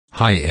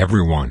Hi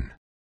everyone.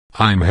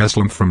 I'm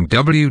Heslam from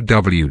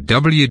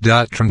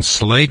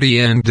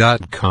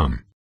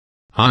www.translateen.com.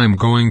 I'm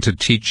going to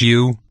teach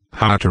you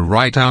how to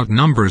write out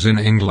numbers in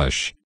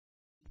English.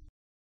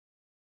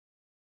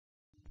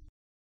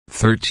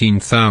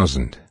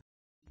 13,000,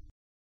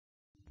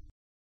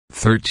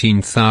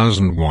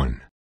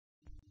 13,001,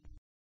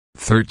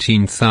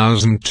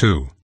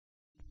 13,002,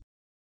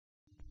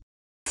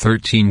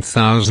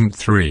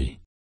 13,003,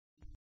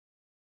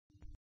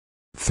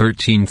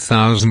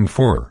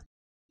 13,004,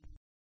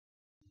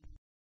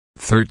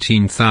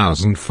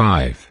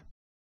 13,005,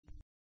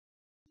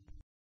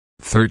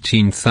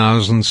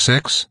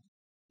 13,006,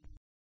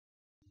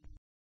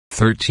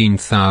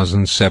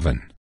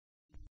 13,007,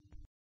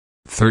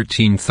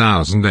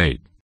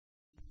 13,008,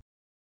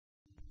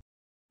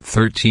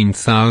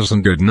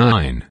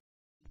 13,009,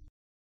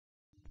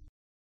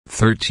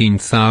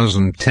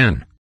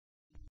 13,010,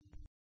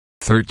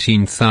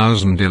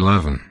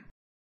 13,011,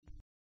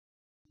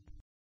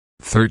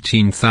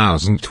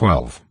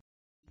 13,012,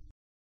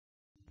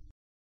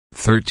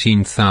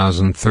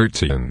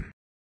 13,013,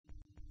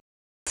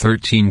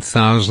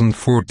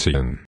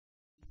 13,014,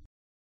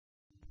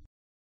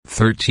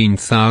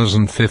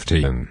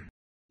 13,015,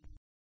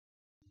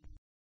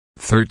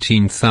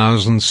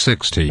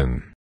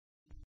 13,016,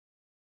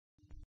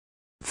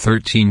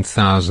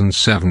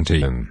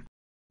 13,017,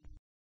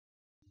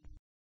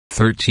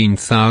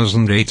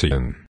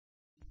 13,018,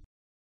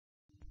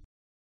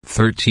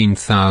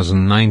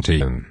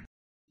 13,019,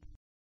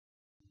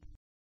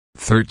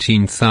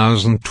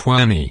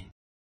 13,020,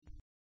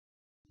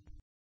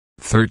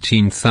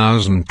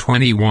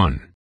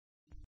 13,021,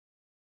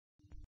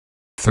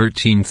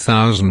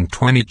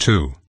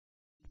 13,022,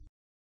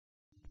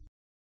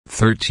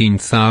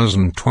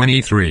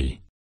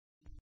 13,023,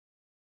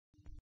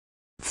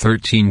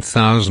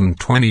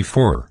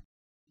 13,024,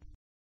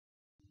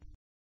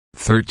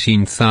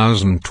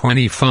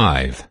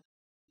 13,025,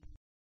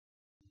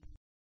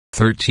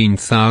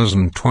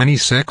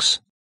 13,026,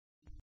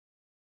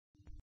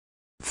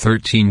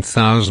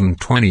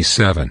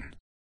 13,027,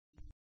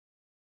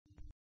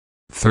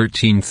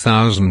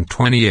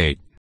 13,028,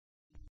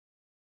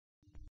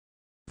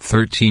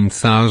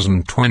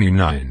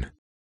 13,029,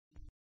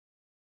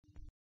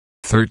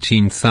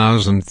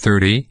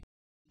 13,030,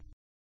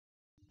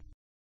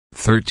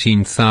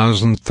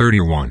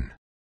 13,031,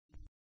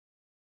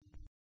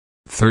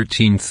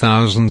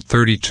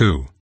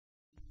 13,032,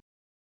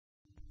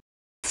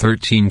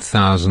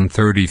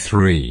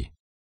 13,033,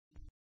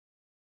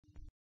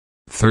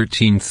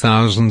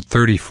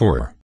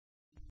 13,034,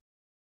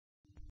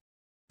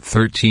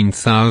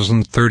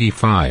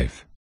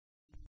 13,035,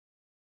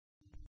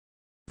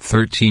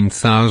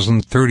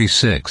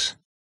 13,036,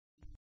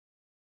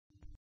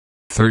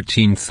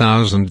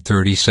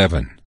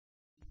 13,037,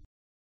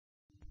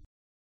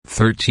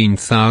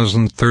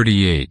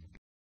 13,038,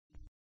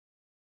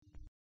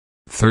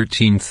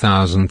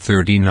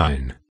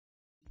 13,039,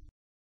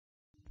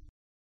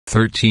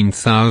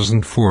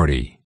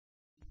 13,040,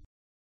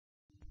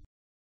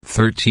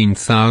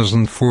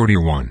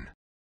 13,041,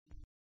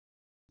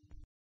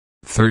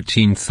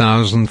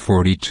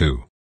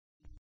 13,042,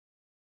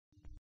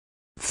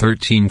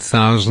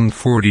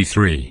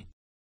 13,043,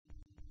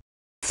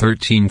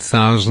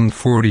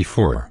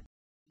 13,044,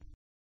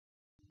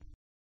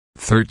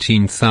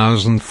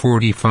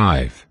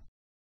 13,045,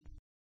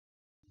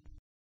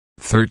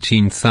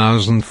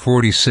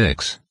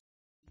 13,046,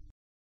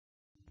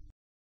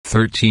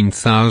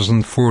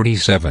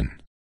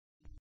 13,047,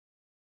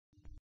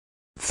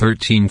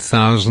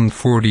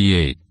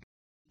 13,048,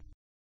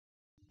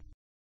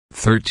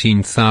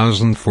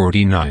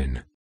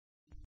 13,049,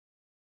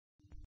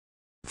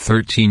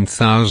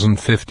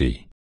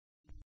 13,050,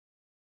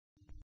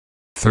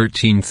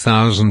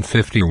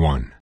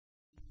 13,051,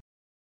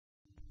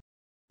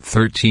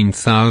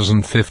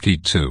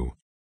 13,052,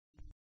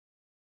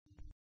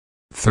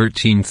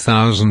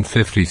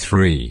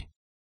 13,053,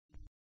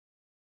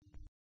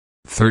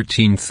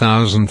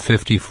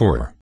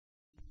 13,054,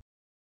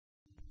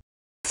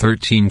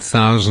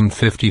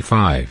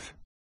 13,055,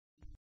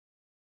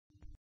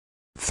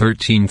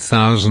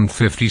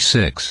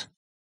 13,056,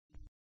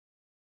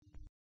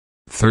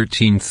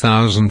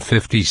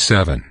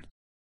 13,057,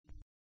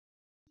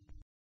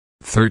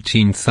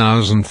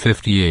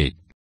 13,058,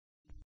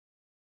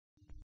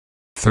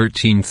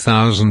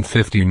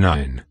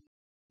 13,059,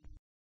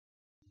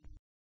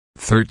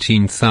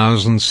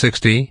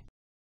 13,060,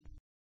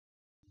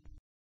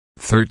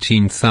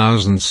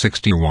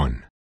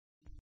 13,061,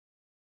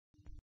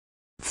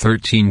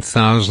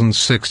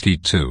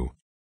 13,062,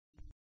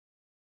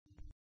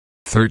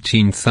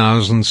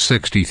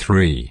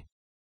 13,063,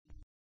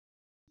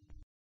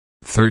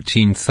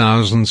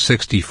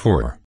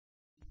 13,064,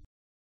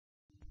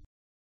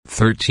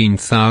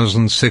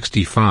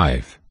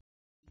 13,065,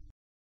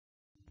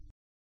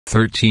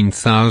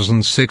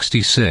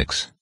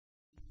 13,066,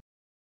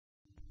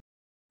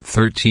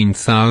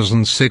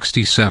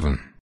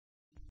 13,067,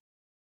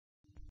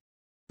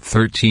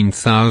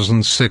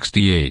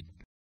 13,068,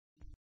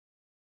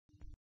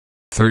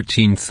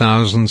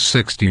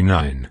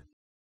 13,069,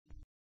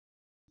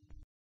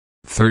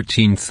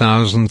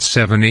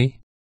 13,070,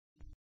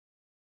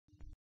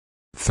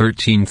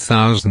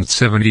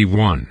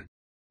 13,071,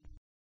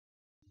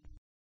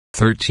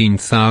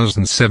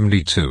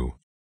 13,072,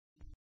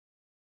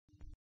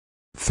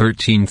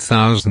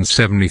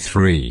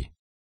 13,073,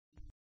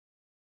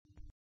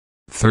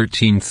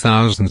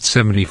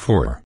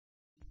 13,074,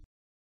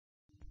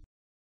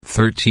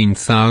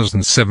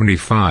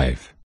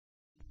 13,075,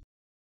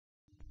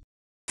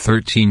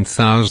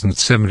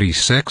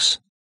 13,076,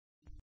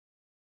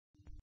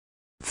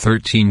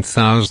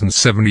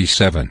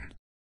 13,077,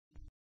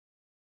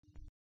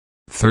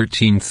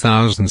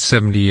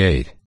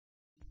 13,078,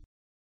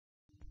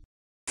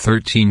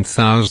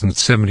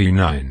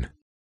 13,079,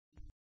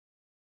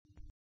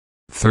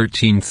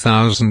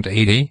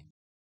 13,080,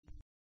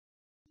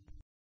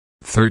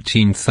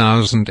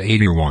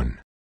 13,081,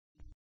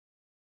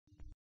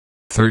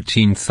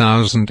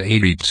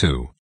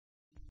 13,082,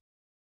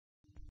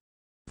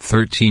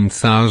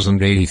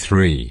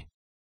 13,083,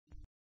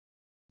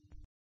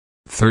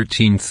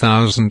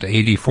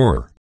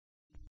 13,084,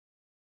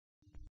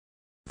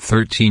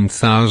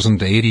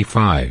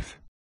 13,085,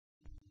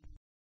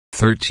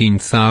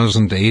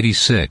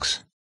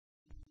 13,086,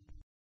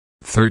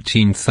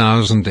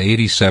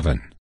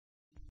 13,087,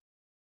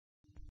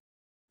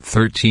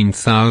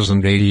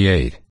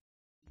 13,088,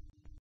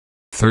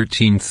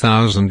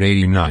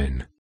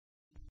 13,089,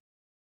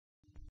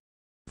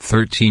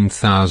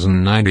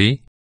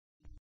 13,090,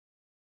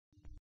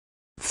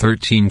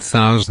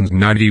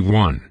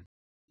 13,091,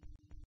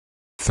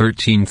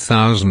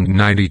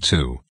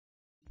 13,092,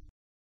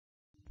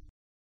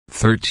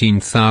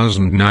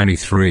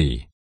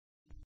 13,093,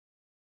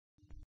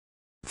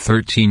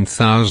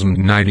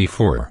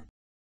 13,094,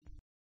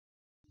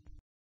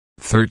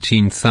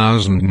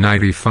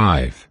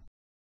 13,095,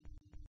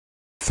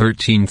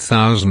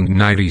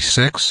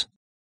 13,096,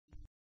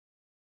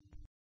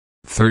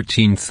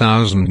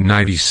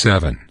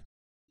 13,097,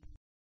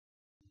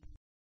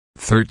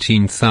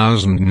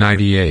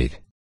 13,098,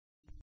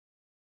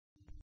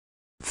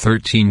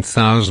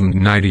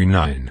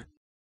 13,099,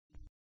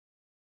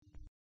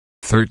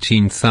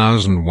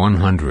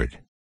 13,100,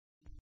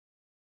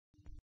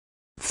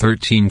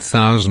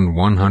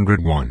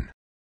 13,101,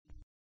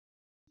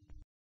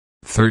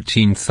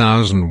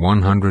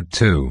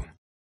 13,102,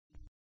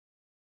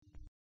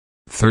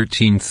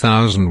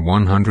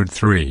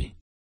 13,103,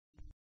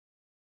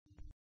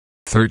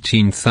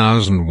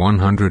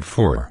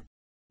 13,104,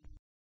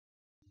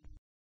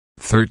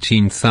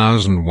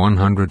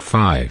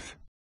 13,105,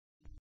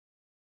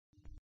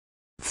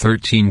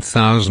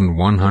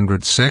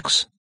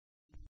 13,106,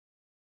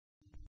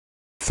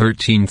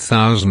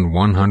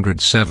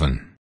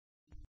 13,107,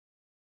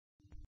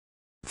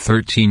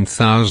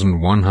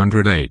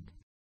 13,108,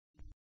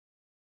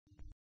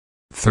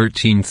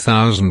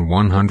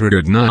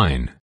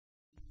 13,109,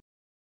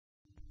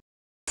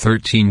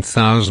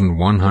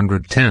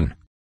 13,110,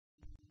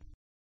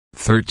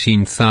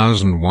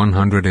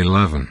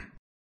 13,111,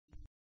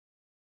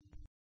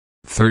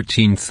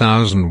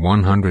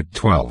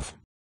 13,112,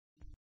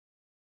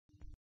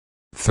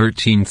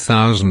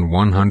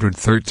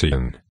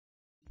 13,113,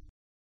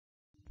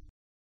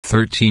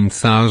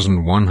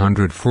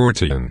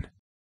 13,114,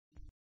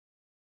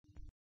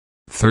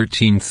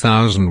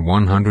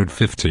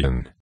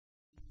 13,115,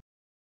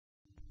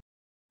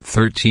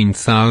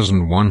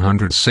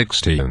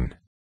 13,116,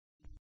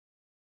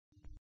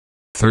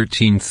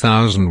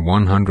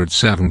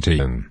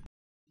 13,117,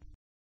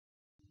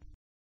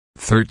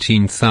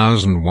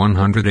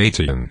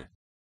 13,118,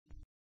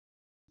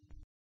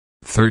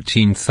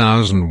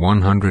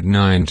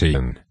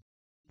 13,119,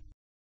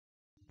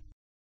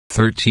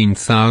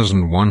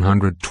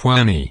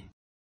 13,120,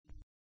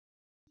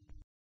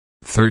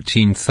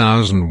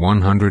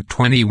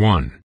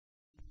 13,121,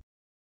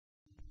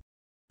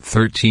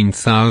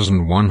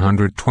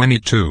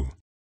 13,122,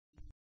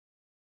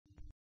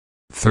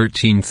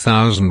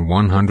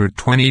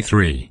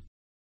 13,123,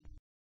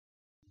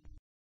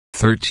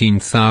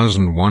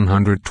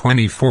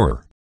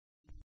 13,124,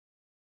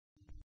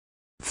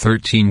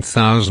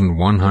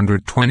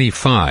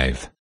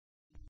 13,125,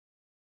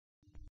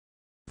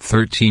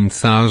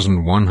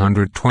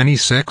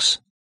 13,126,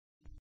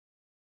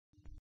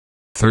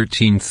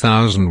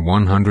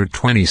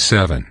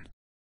 13,127,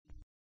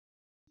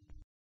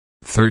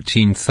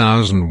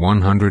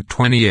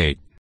 13,128,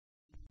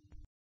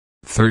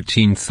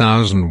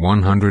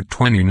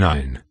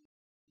 13,129,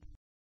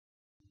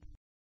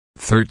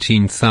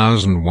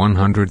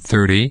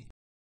 13,130,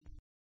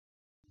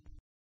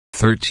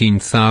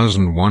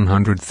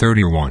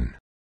 13,131,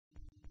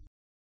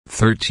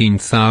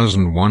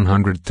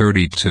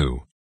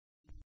 13,132,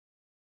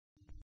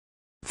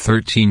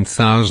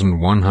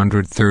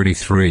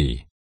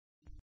 13,133,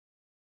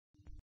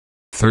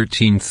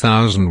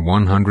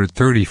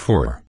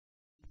 13,134,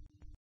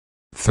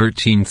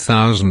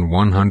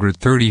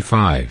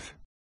 13,135,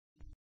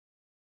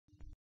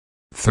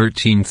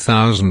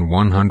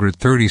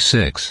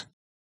 13,136,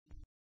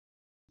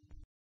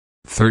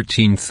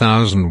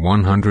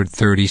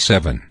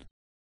 13,137,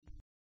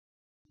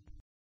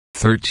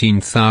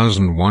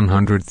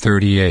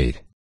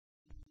 13,138,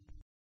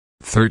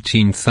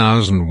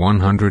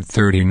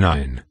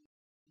 13,139,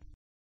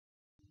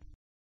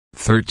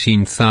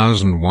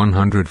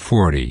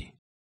 13,140,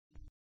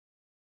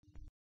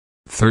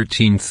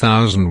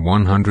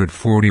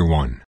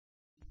 13,141,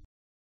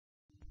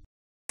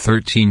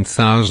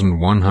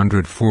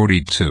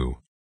 13,142,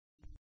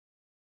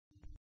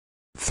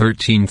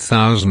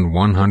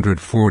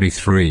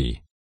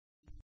 13,143,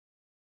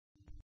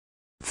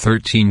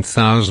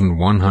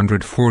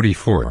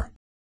 13,144,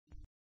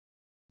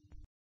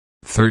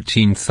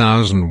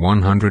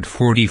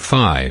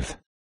 13,145,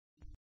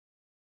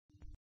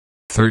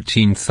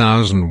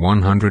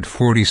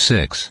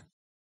 13,146,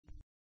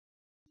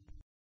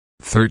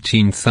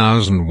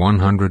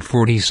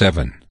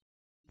 13,147,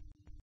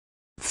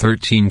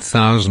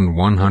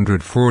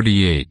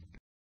 13,148,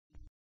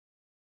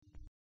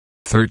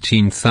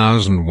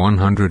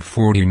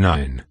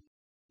 13,149,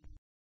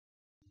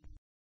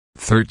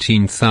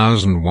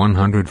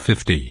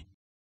 13,150,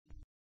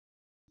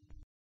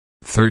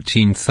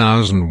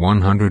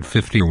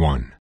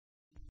 13,151,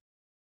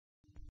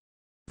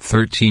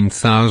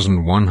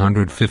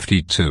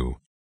 13,152,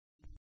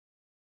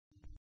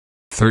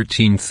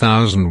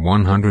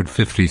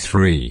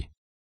 13,153,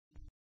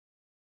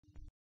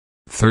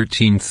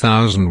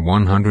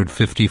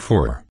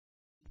 13,154,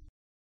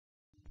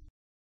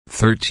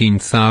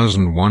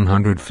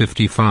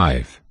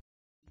 13,155,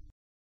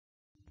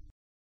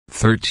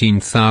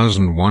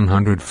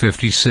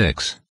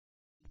 13,156,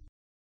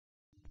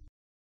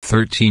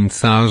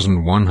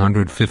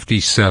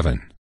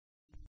 13,157,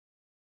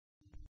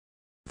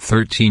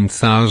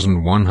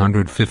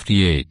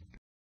 13,158,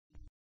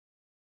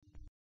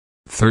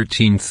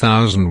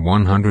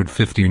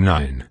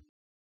 13,159,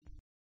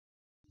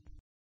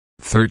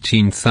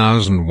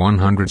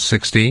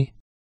 13,160,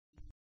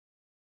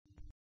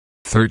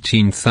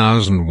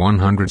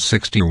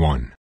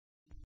 13,161,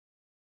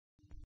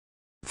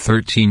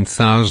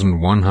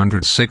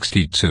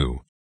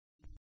 13,162,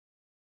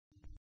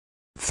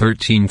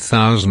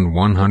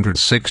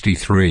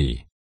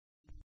 13,163,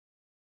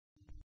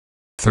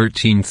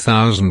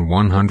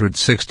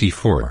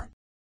 13,164,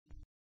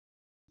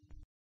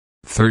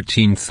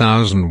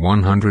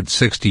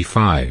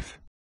 13,165,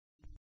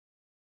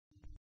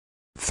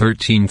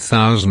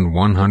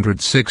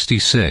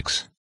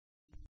 13,166,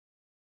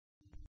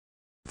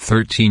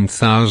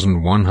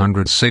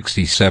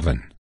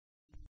 13,167,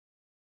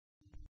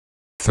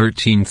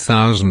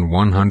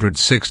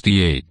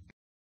 13,168,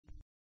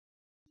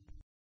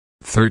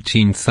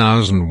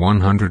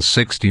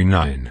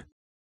 13,169,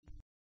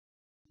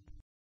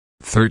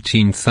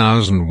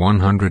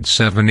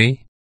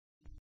 13,170,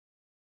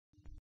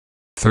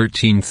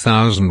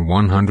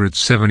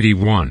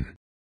 13,171,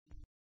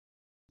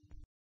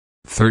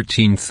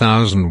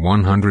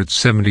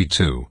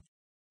 13,172,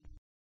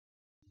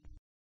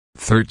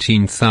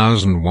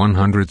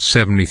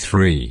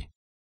 13,173,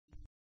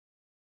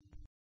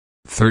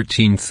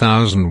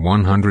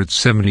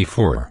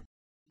 13,174,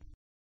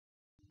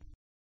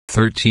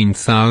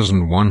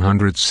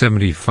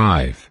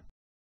 13,175,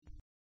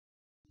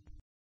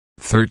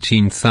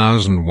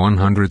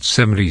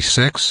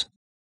 13,176,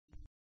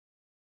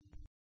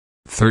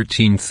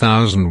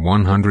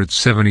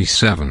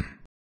 13,177,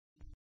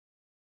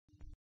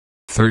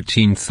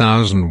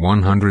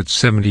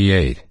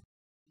 13,178,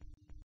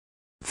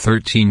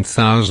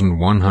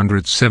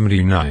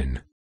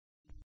 13,179,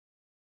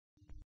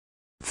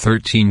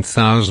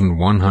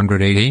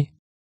 13,180,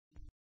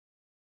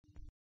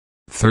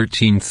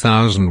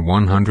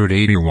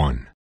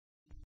 13,181,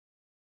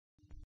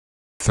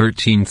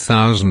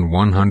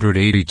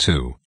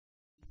 13,182,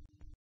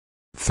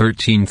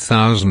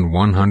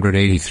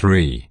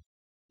 13,183,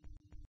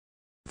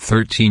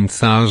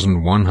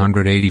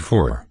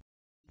 13,184,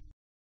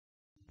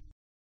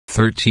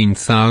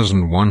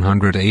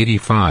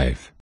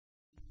 13,185,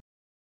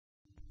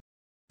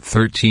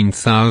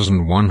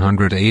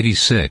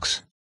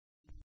 13,186,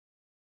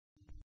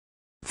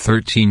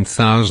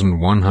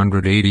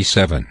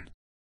 13,187,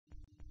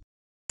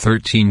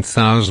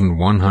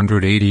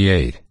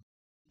 13,188,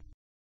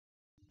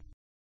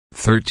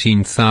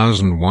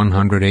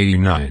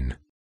 13,189,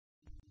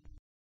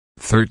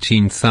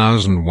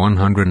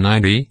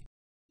 13,190,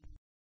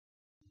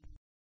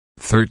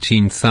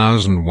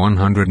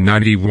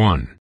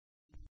 13,191,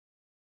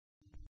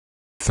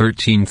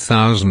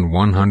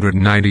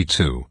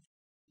 13,192,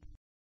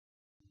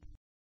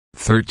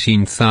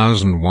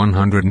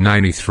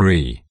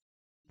 13,193,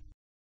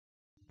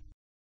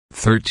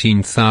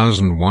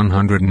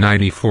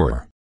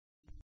 13,194,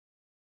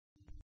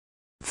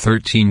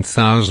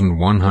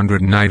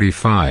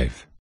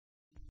 13,195,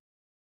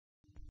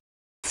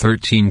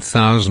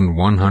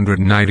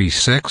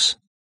 13,196,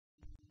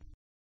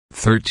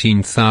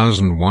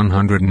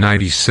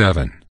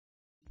 13,197,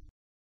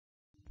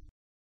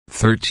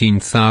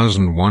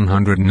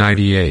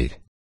 13,198,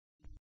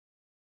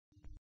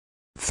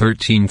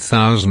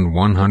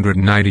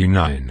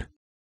 13,199,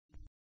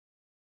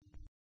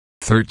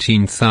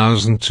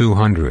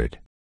 13,200,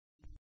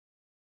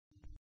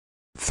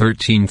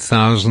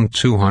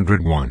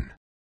 13,201,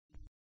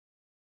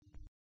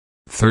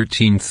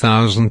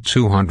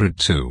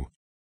 13,202,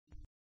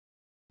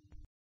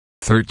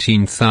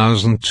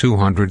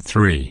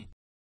 13,203,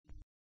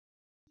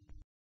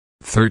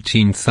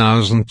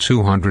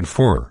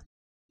 13,204,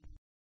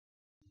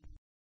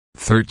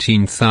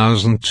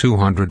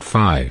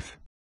 13,205,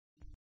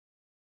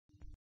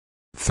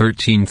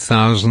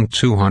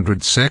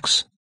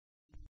 13,206,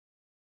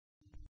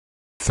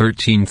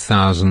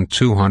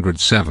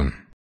 13,207,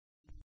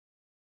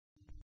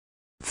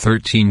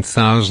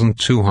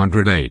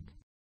 13,208,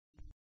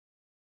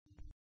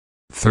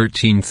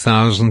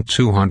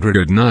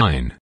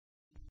 13,209,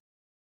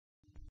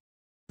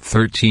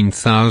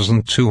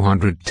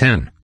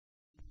 13,210,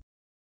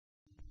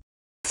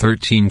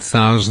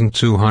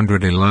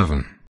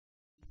 13,211,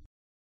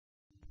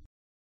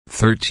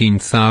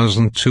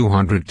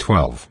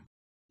 13,212,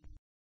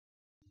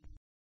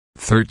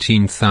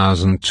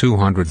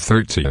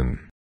 13,213,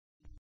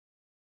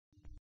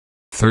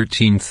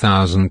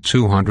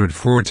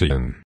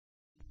 13,214,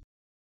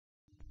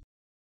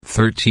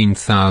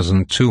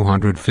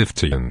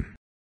 13,215,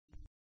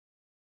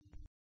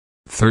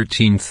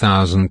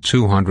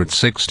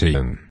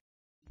 13,216,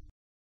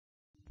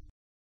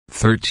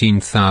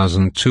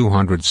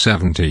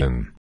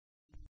 13,217,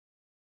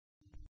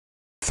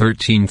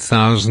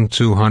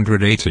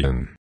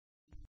 13,218,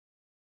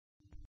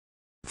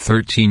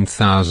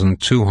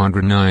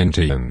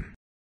 13,219,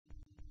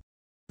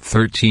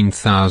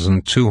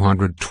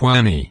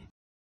 13,220,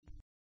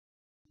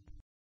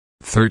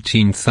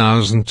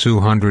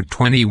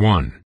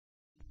 13,221,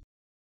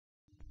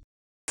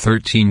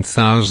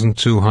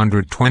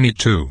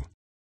 13,222,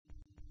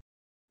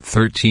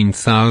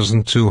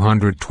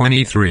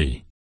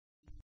 13,223,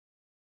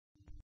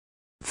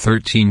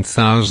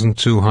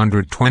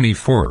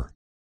 13,224,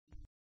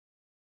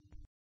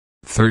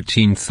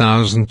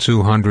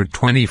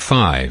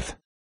 13,225,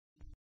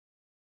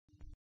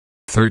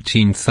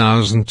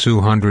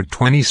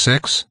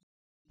 13,226,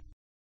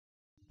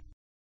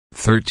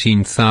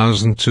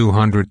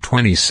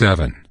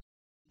 13,227,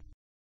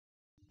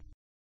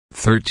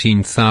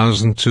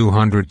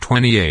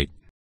 13,228,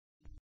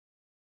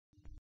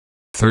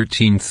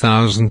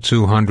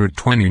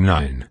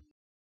 13,229,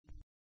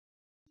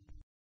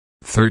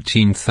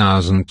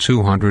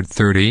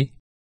 13,230,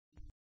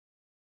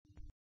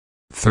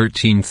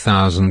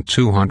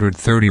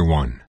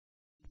 13,231,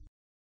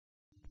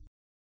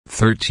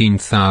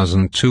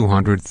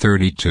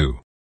 13,232,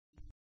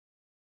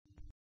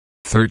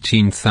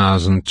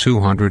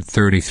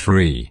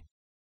 13,233,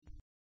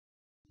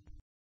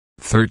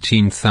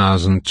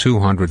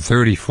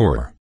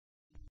 13,234,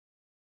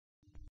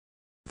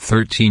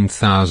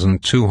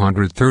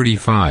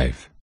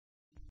 13,235,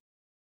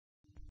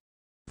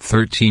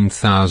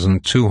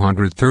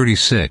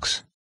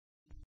 13,236,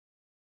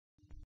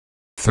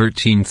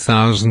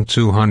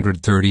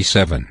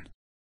 13,237,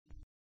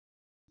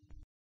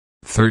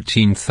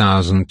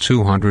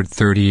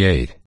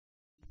 13,238,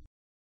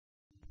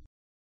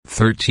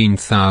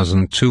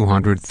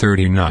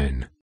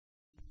 13,239,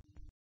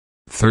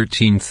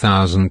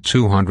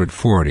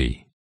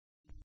 13,240,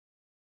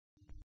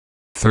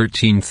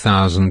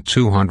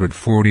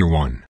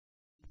 13,241,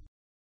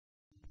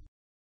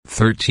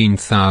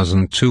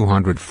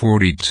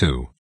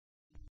 13,242,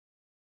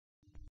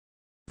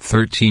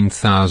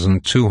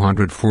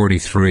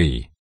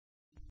 13,243,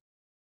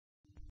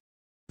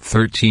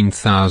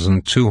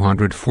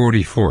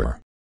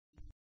 13,244,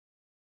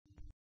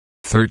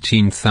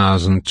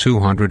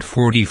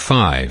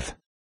 13,245,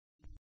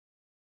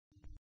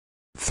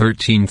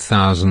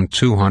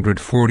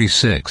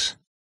 13,246,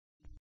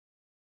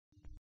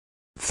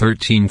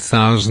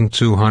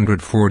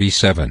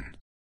 13,247,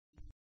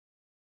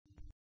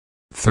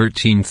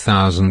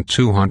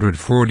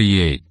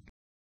 13,248,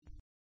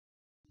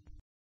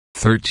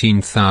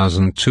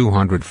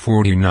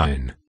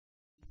 13,249,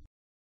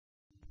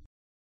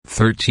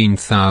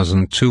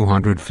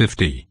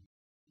 13,250,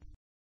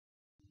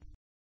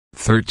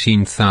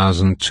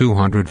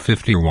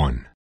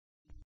 13,251,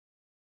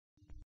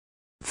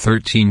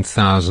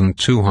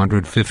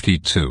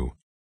 13,252,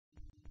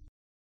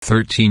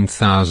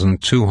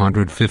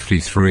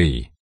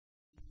 13,253,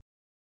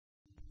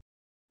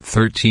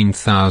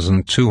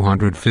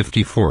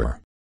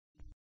 13,254,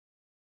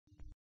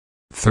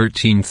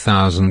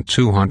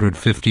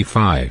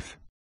 13,255,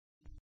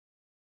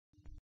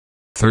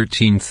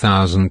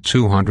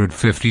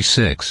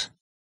 13,256,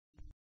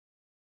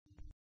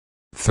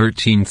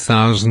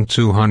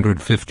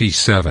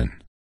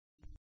 13,257,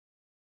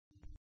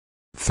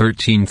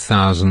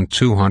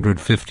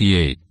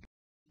 13,258,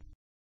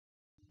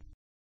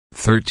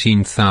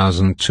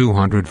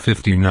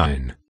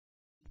 13,259,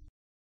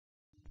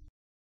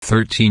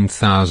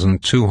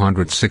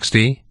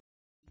 13,260,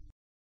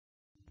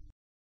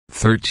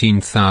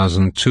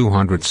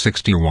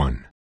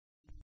 13,261,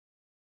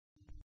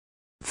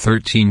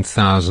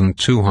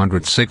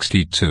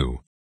 13,262,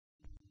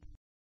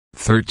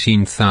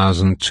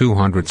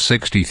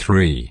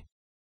 13,263,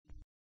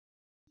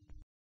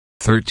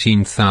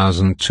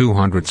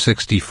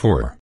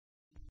 13,264,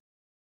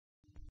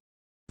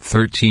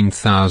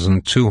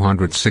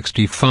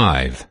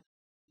 13,265,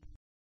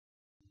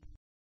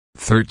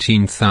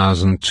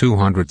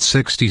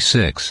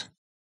 13,266,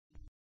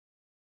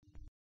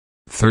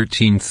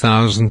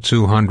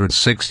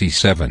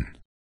 13,267,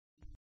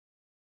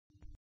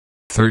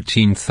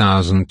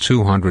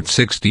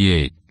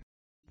 13,268,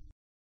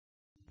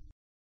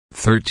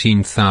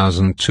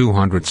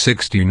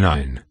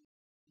 13,269,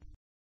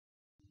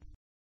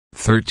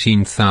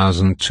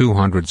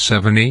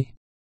 13,270,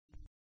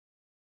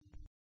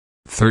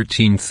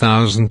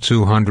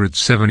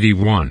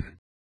 13,271,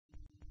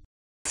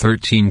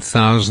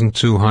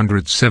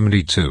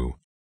 13,272,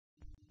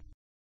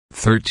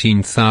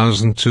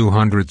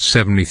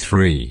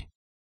 13,273,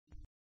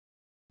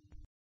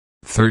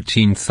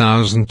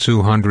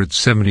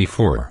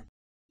 13,274,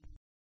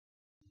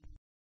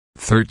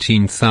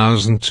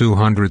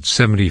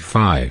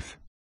 13,275,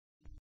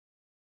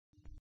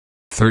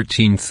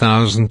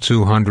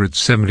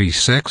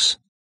 13,276,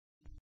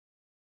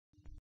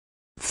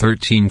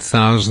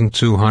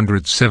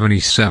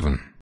 13,277,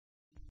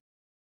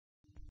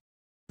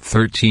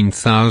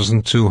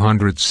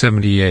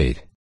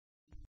 13,278,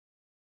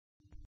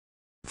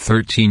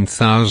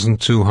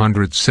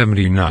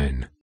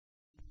 13,279,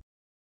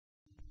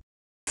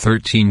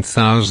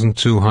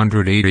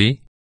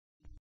 13,280,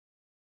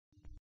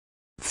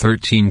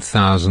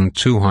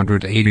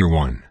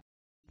 13,281,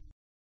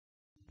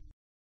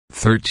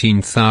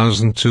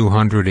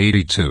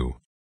 13,282,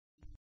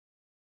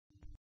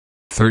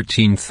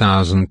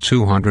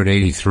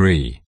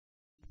 13,283,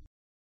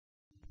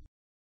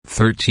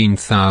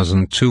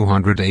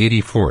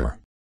 13,284,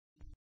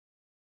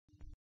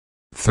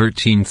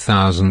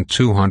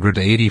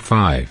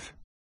 13,285,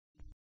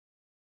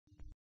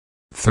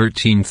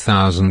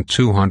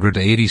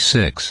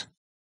 13,286,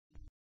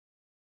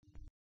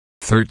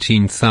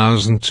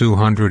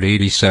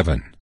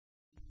 13,287,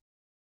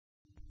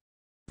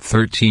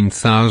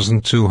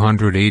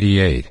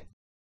 13,288,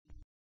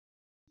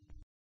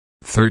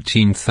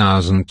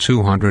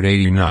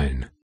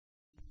 13,289,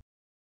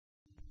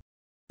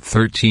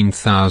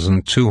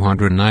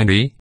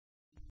 13,290,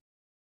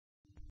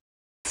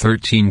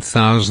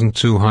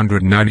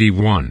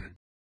 13,291,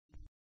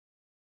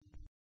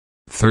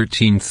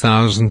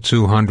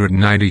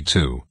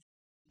 13,292,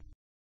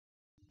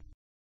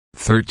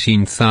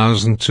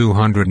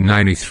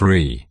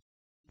 13,293,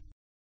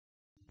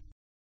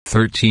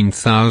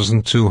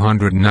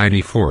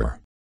 13,294,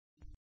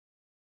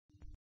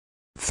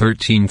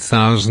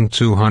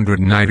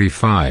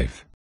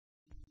 13,295,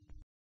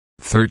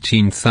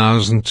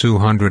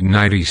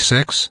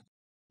 13,296,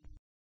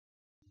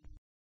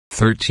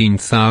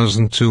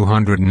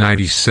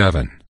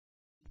 13,297,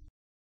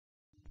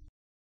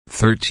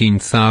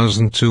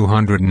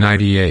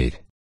 13,298,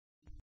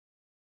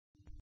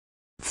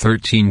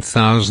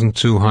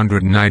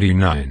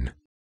 13,299,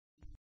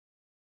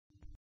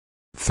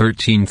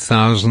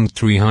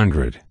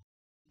 13,300,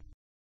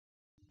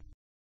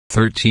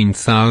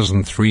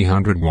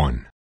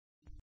 13,301,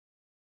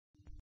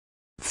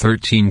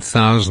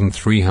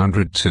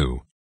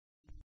 13,302,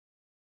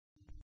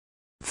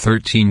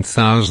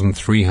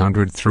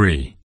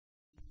 13,303,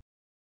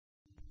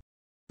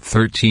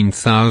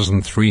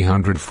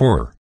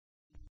 13,304,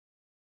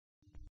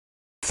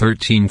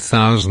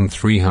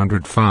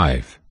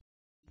 13,305,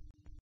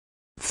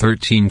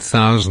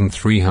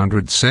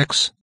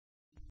 13,306,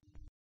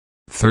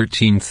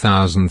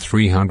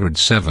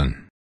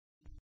 13,307,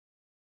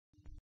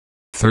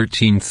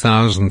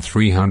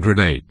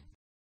 13,308,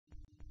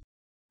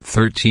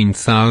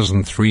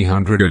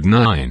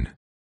 13,309,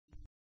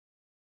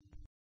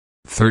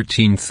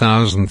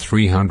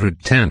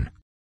 13,310,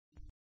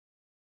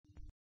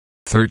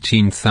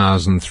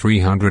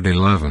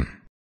 13,311,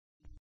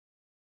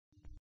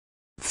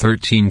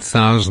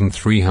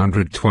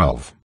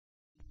 13,312,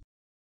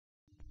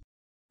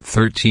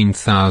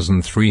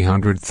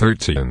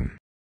 13,313,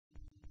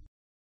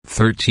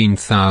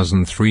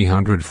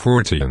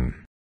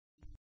 13,314,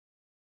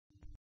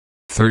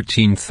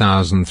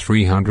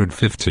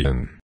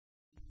 13,315,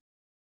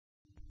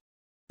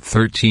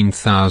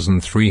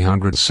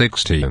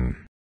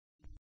 13,316,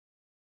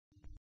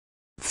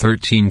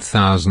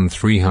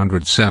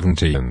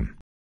 13,317,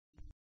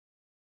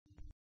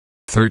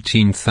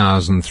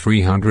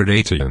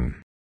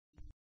 13,318,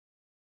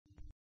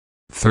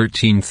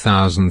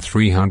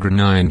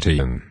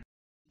 13,319,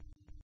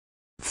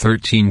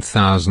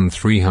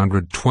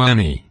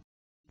 13,320,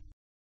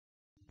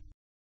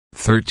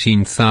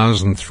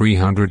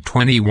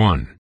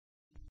 13,321,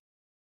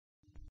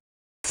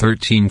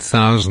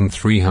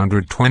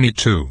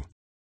 13,322,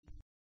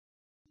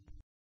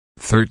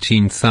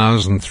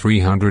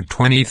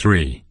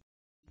 13,323,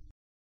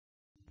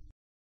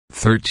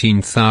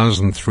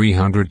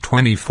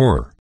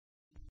 13,324,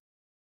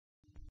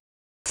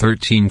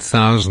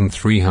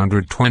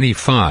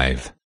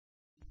 13,325,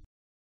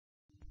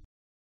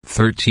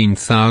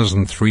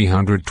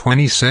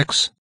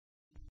 13,326,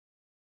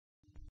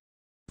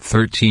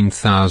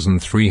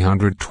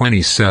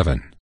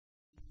 13,327,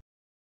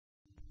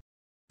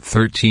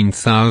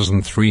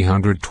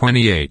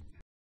 13,328,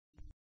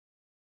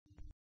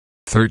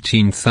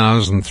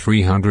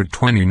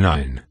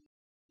 13,329,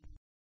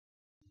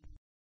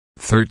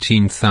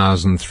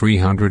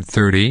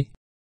 13,330,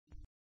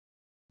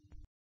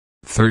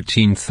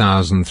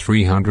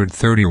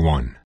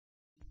 13,331,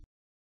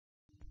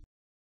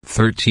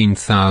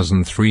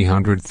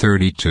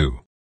 13,332,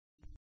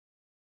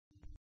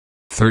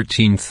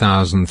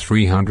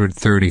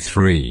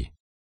 13,333,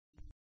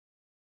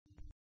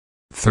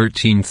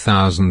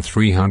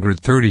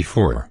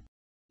 13,334,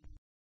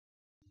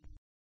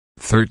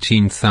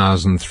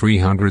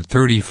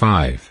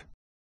 13,335,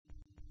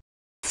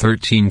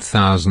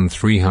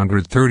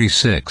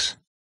 13,336,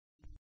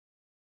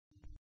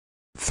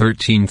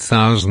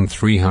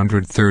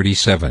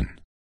 13,337,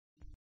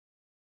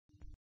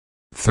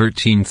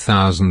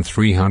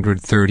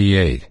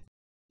 13,338,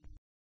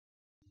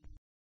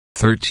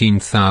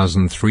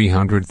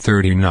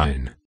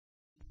 13,339,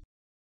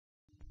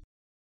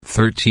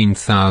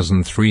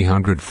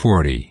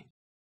 13,340,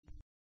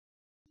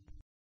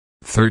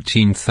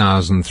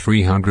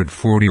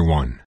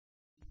 13,341,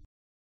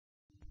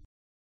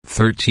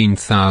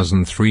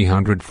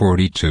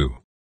 13,342,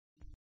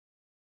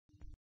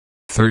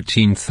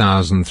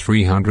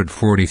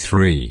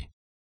 13,343,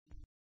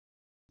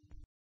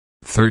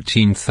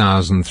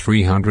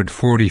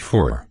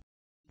 13,344,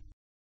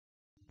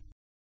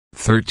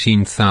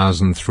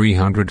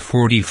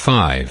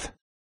 13,345,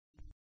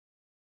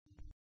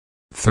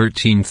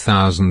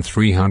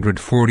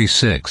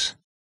 13,346,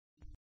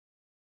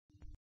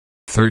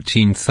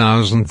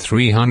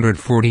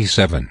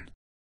 13,347,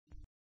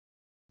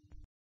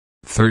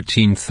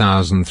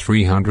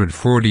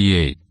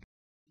 13,348,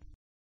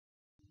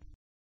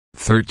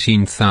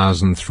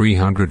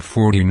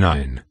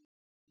 13,349,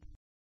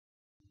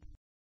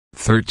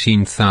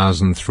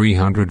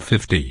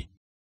 13,350,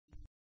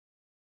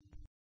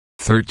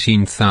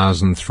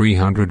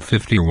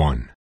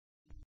 13,351,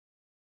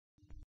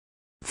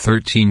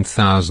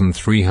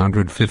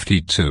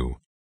 13,352,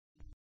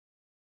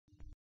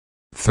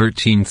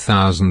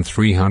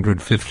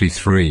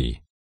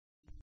 13,353,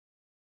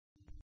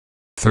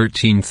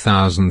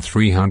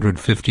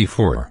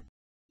 13,354,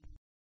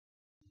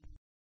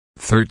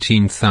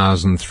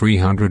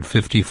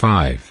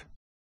 13,355,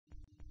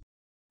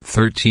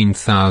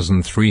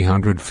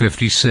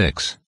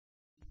 13,356,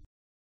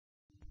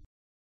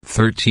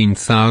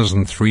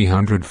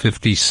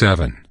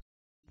 13,357,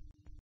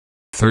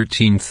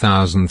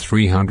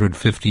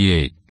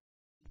 13,358,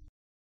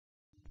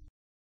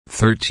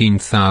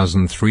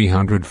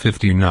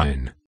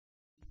 13,359,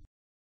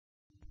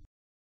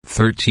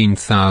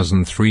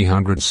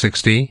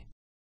 13,360,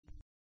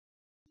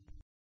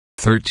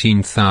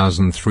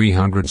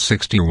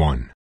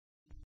 13,361,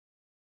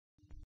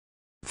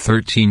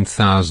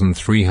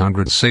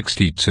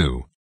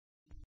 13,362,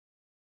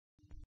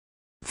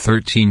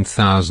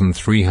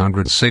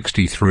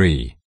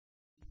 13,363,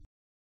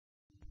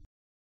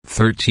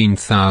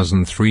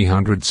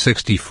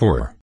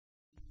 13,364,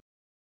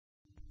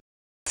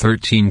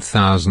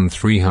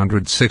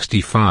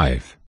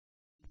 13,365,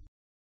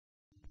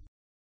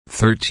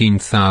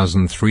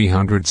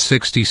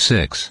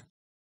 13,366,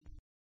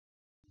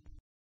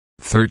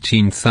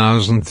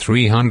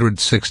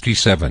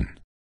 13,367,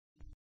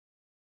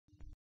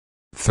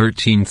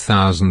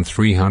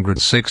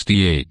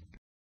 13,368,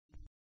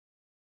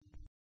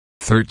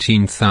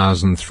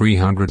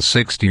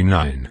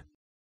 13,369,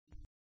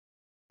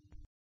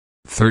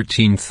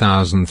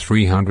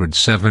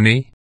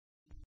 13,370,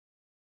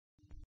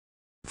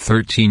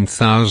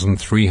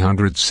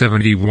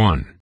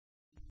 13,371,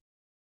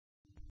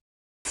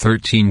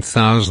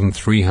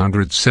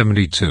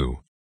 13,372,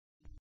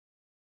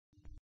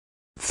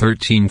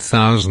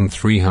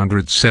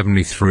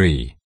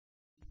 13,373,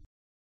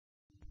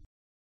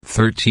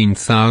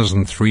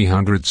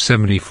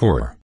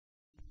 13,374,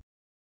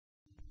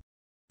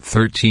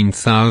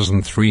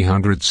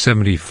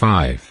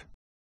 13,375,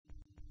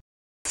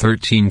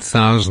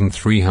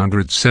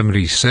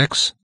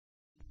 13,376,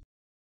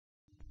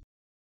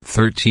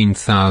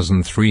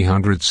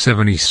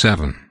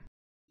 13,377,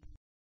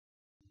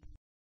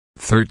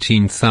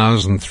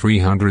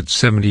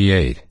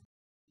 13,378,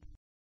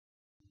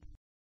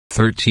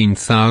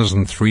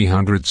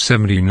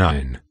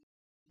 13,379,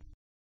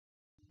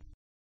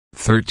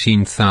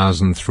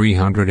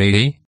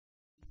 13,380,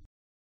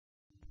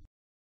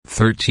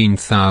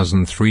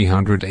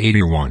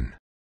 13,381,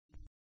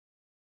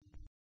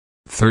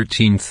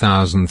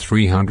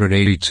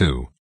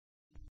 13,382,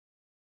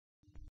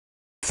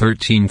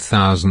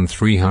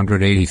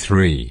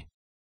 13,383,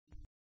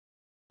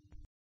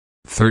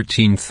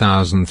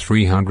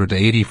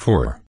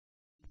 13,384,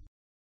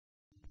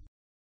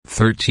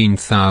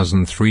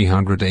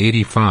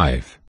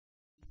 13,385,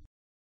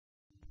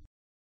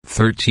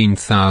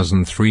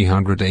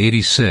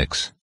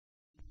 13,386,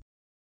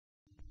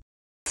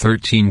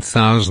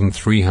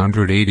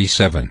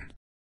 13,387,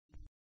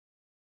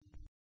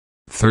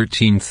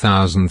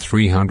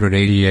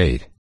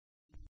 13,388,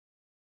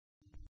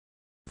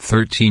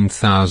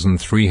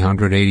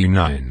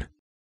 13,389,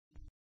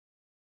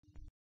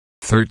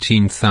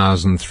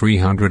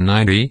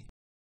 13,390,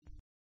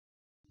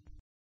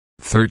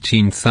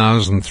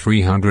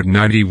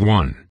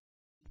 13,391,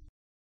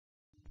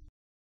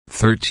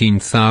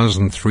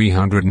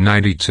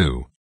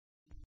 13,392,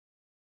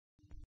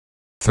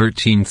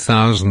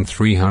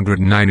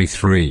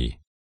 13,393,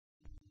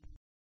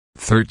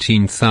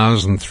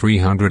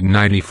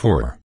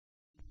 13,394,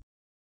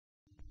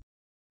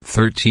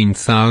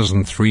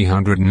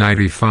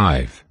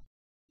 13,395,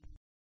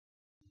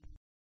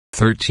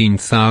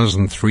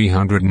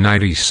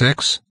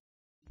 13,396,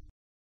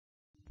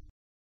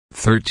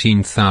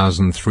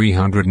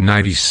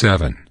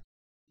 13,397,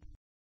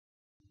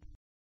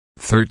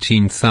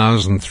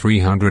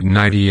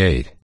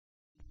 13,398,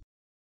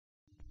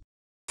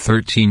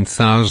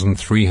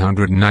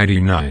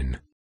 13,399,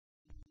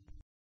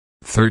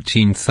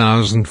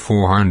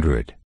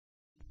 13,400,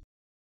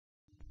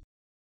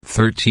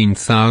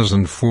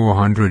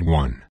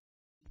 13,401,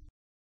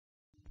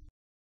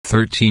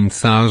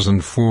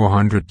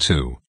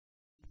 13,402,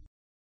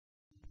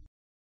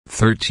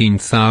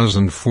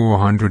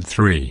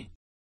 13,403,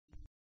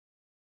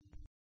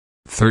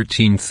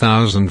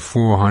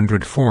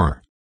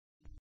 13,404,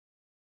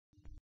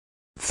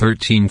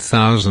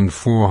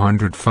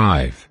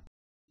 13,405,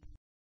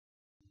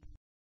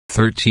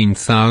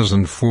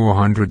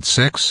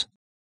 13,406,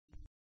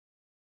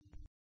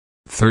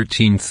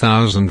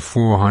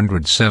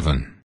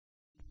 13,407,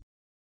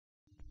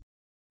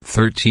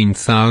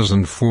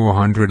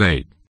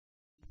 13,408,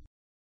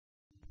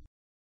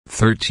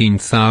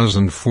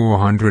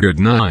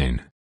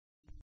 13,409,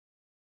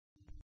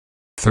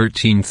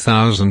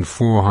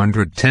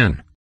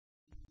 13,410,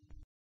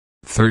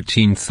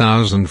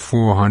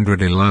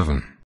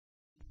 13,411,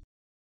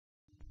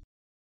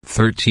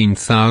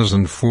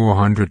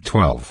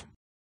 13,412,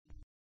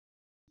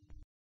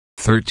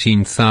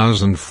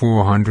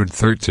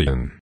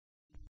 13,413,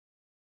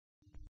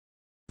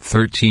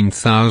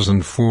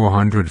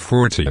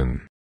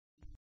 13,414,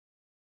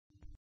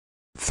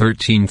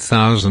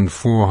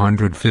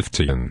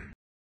 13,415,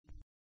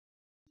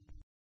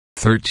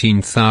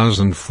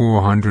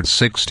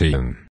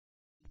 13,416,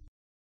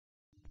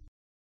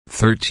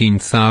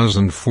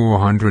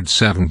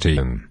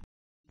 13,417,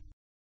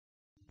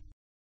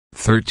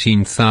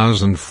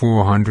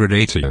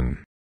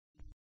 13,418,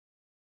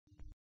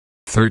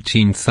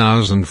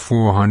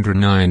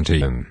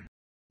 13,419,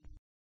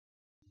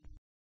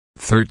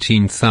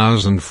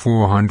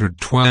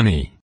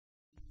 13,420,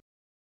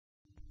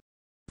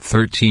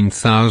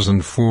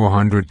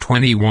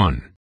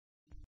 13,421,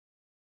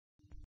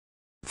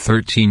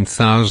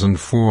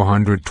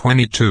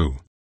 13,422,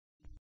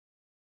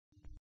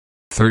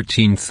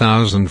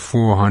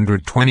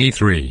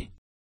 13,423,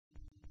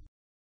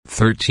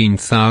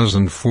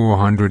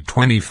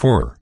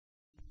 13,424,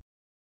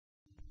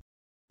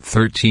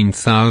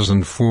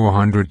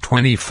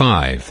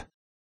 13,425,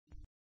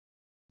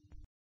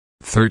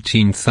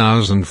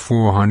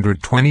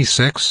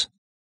 13,426,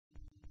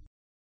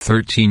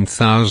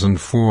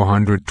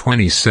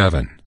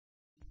 13,427,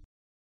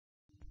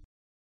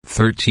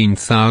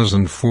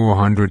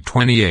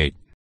 13,428,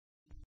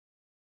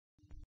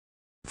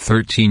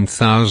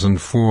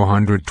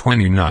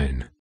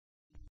 13,429,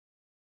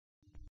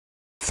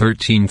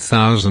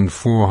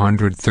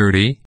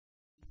 13,430,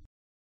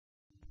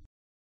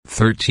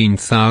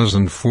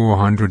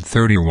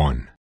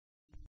 13,431,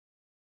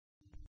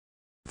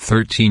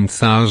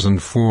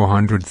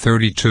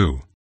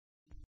 13,432,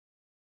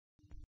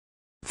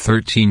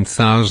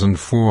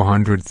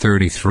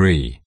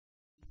 13,433,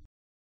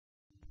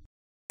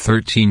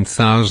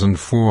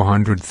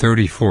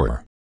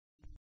 13,434,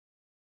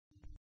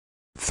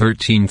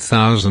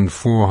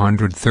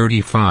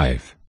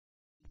 13,435,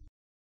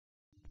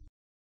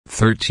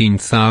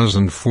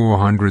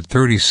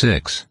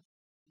 13,436,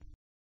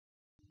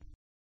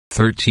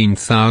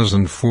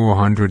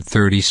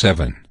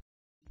 13,437,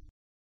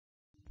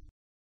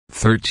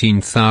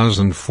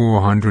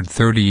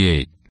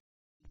 13,438,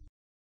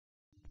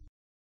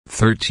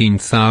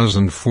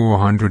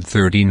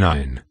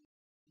 13,439,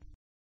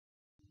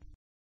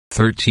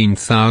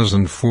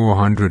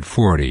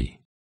 13,440,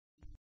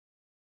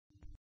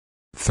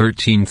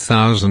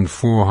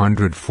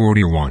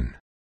 13,441,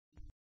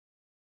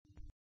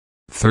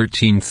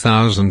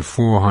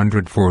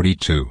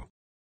 13,442,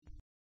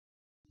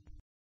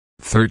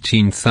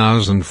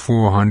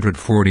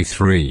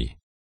 13,443,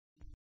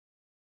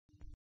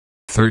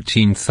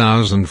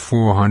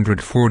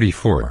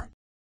 13,444,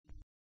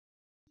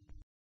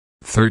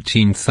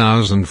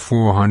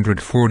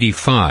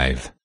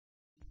 13,445,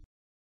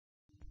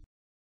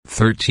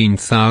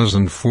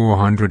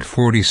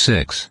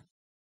 13,446,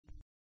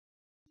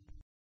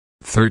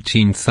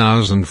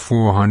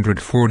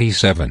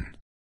 13,447,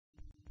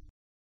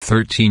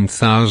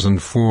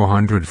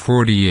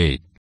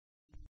 13,448,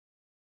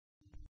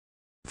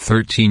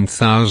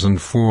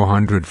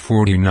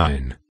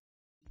 13,449,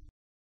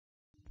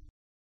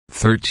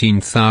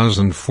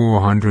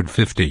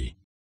 13,450,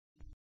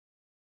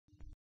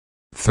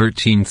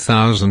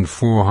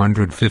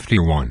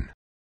 13,451,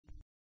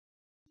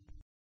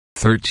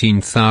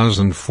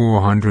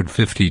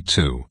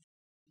 13,452,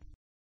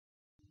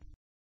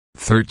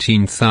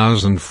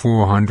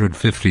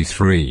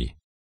 13,453,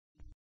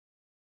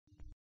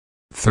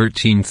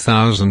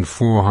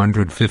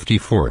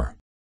 13,454,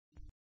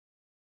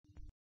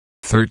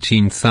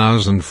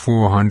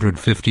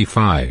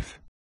 13,455,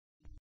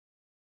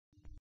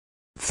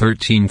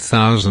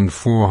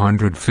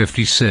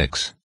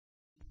 13,456,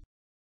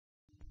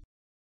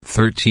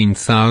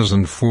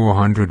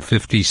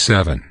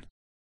 13,457,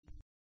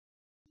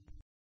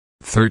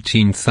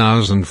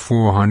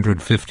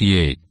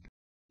 13,458,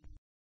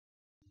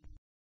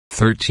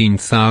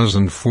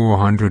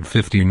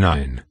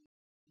 13,459,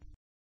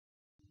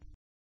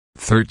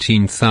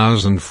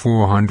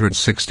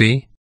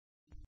 13,460,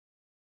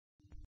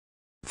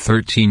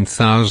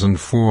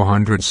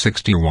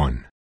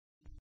 13,461,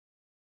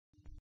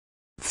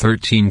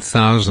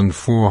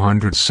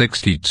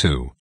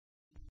 13,462,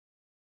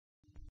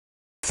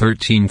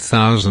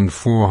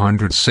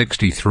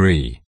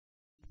 13,463,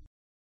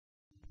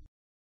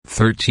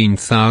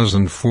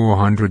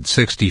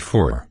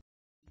 13,464,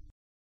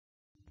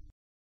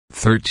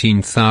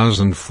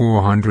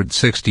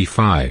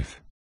 13,465,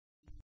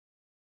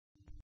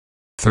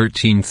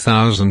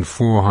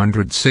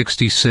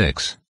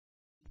 13,466,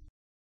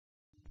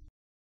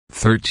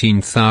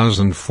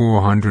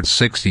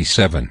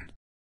 13,467,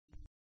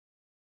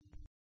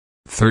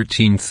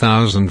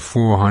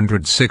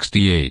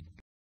 13,468,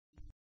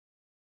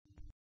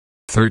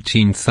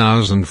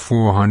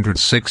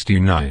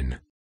 13,469,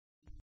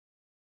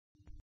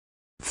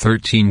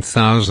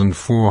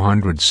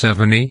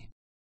 13,470,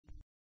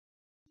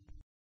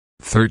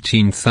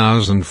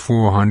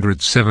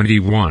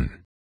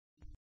 13,471,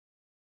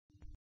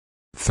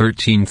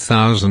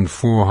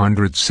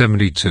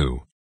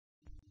 13,472,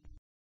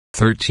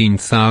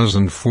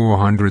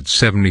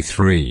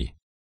 13,473,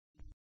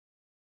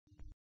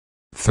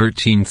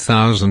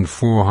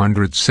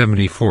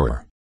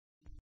 13,474,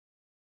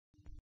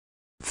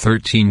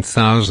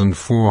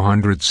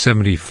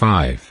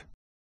 13,475,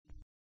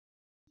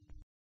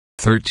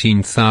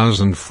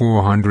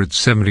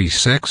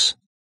 13,476,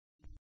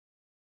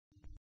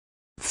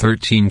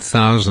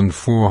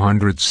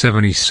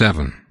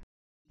 13,477,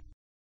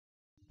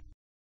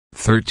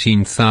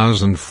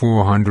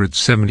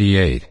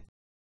 13,478,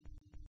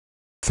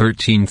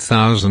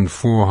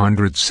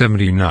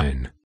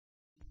 13,479,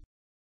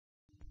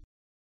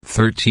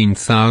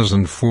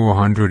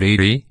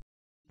 13,480,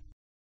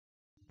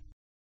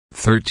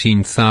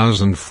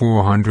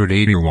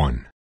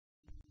 13,481,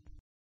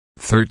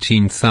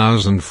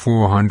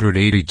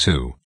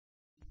 13,482,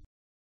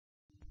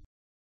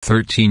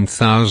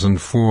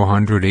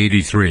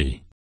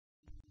 13,483,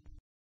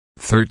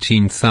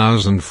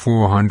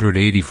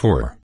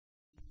 13,484,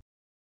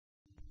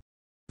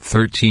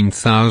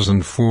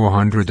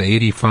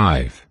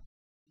 13,485,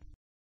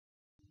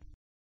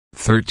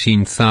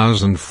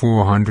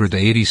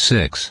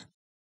 13,486,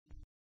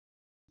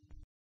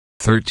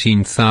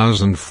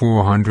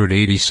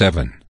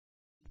 13,487,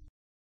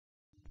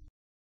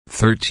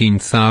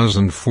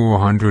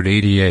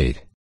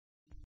 13,488,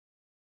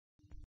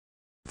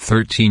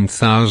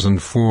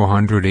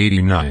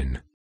 13,489,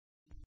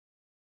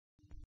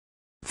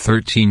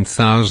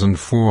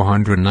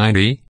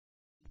 13,490,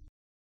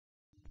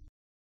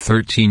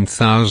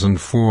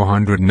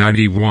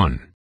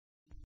 13,491,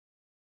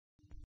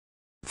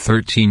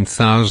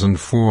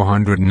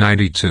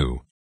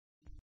 13,492,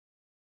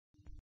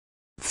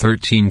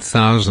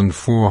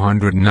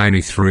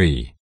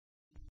 13,493,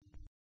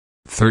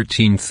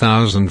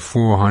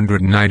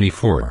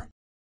 13,494,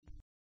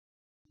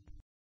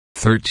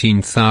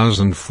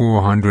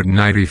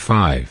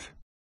 13,495,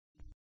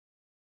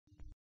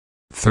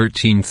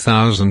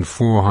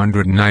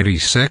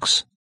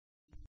 13,496,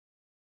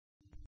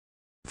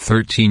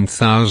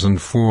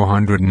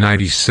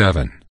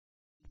 13,497,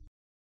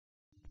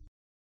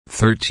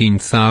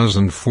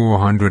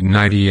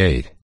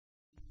 13,498,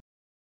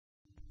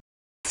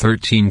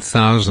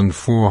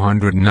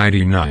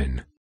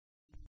 13,499,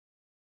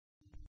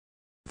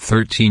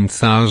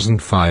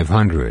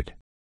 13,500,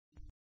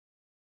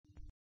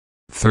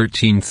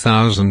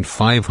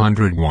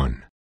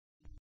 13,501,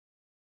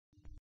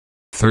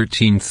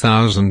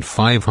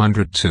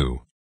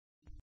 13,502,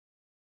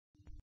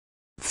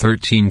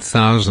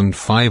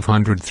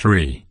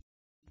 13,503,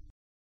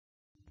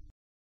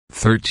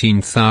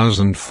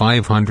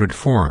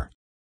 13,504,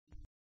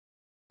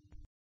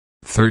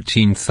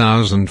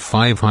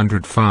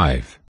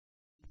 13,505,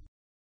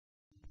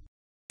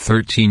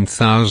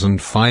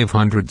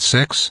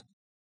 13,506,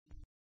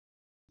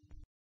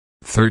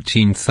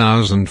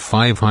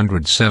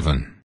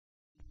 13,507,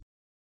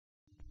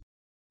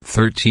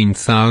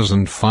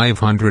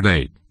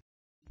 13,508,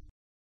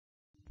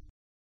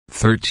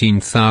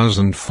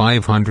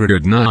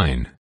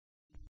 13,509,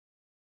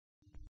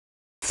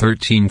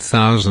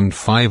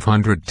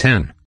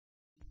 13,510,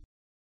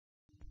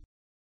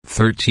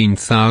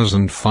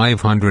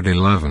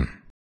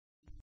 13,511,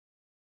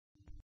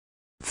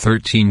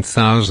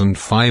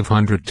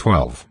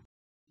 13,512,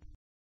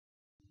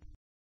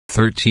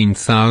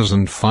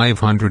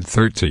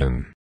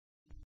 13,513,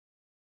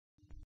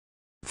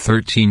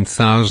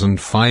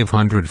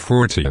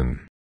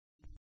 13,514,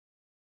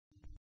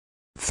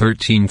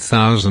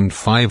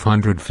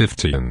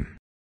 13,515,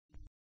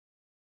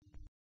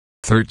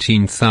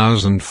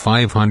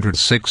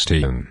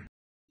 13,516,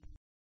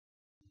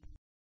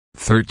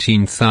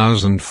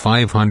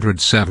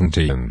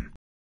 13,517,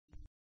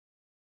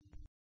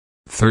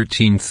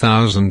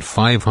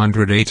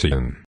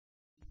 13,518,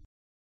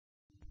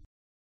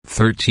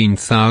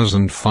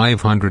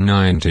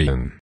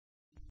 13,519,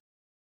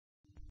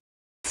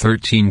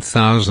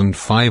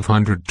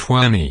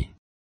 13,520,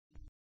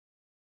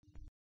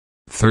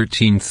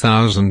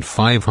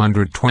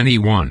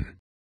 13,521,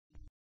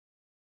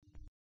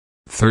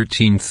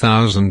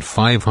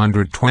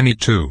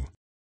 13,522,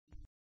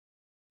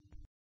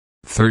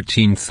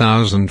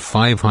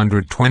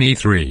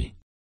 13,523,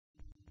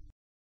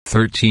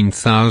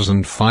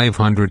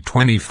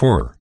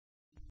 13,524,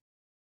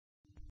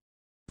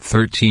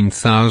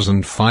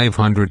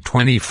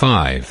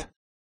 13,525,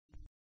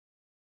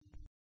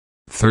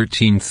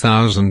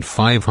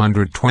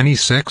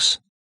 13,526,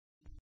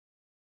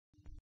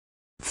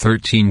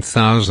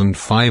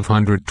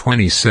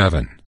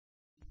 13,527,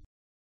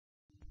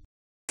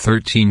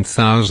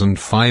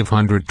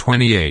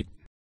 13,528,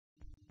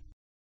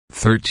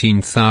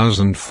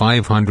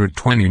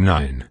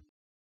 13,529,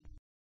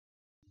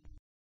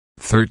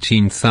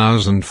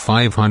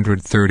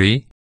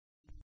 13,530,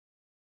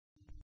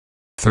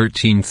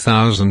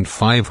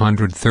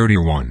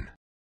 13,531,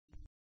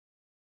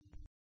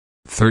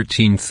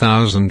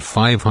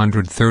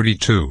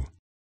 13,532,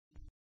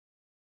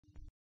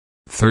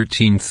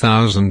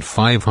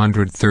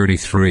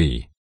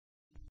 13,533,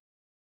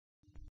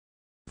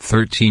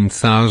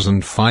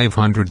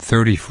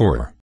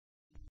 13,534,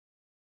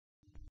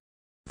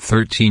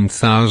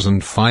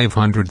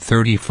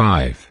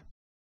 13,535,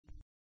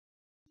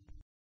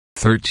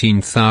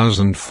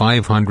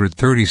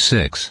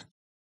 13,536,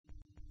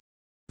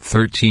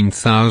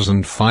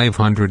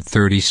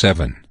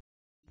 13,537,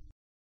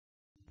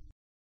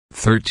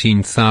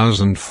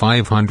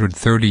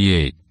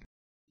 13,538,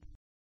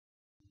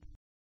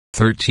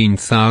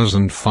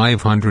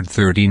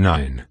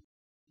 13,539,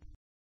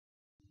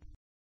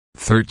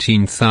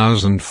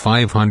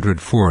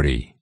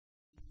 13,540,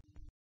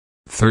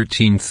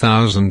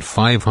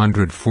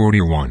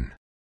 13,541,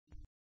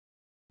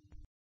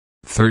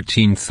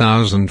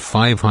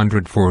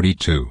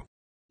 13,542,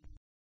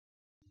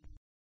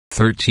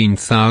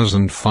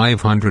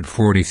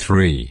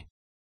 13,543,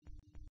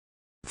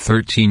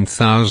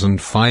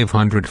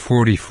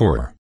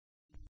 13,544,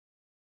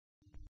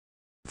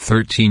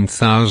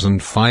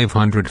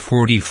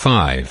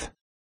 13,545,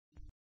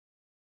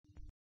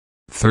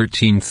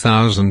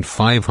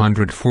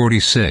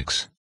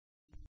 13,546,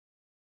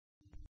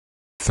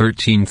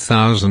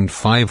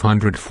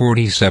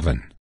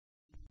 13,547,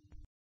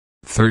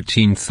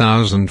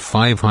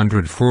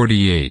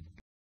 13,548,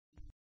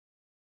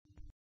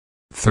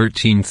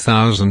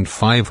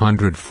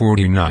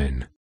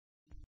 13,549,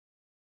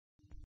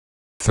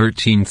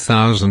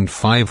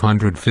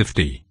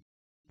 13,550,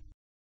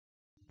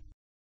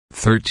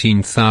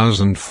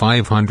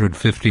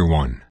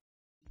 13,551,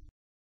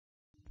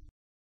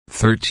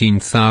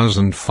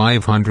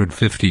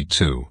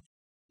 13,552,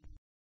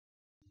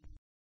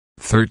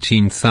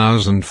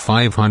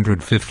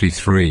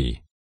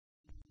 13,553,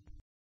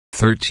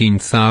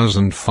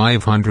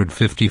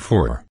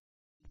 13,554,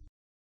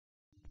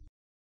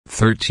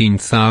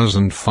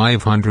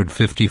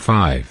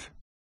 13,555,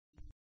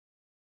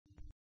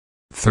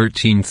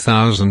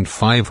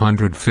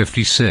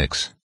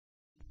 13,556,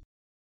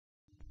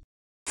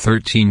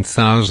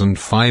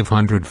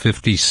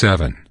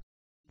 13,557,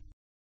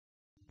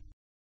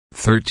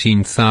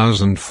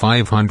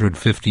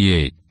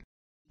 13,558,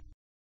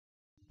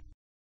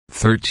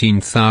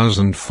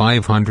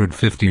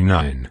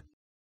 13,559,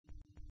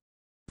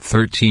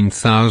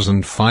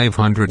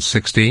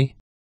 13,560,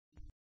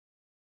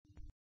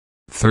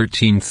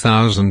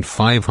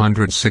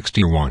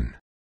 13,561,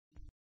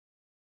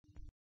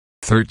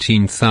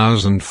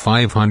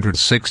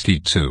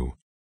 13,562,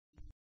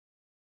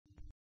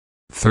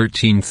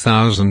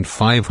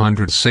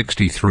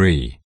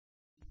 13,563,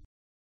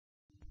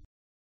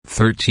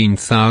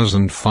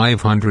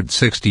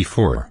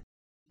 13,564,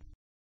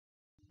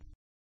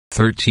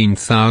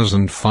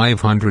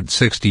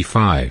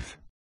 13,565,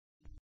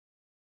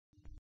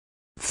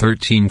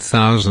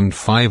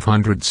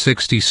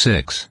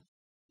 13,566,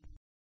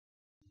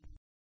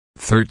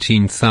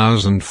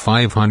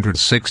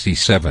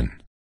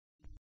 13,567,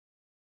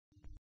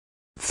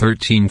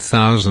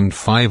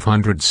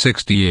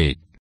 13,568,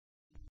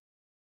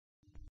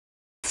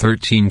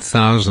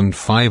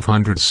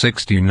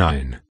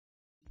 13,569,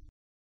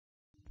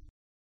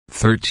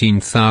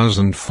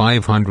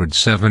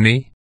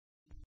 13,570,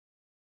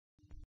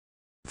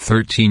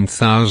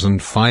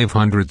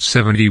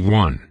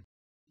 13,571,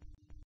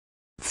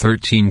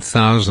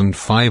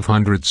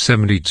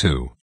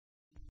 13,572,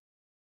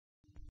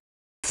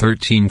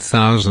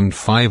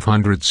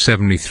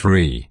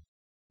 13,573,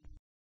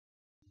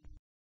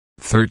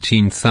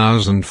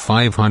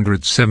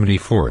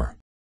 13,574,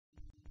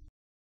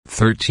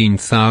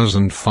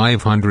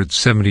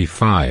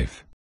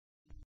 13,575,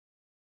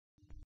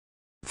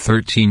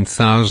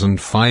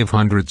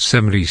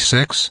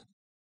 13,576,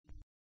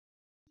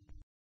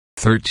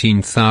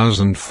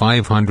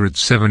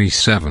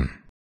 13,577,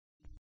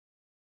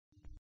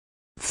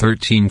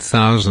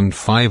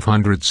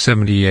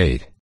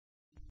 13,578,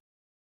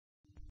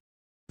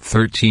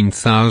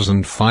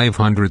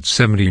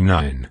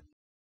 13,579,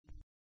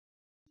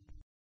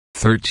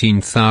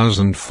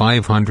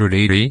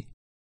 13,580,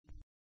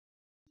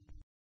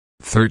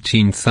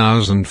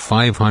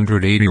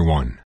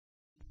 13,581,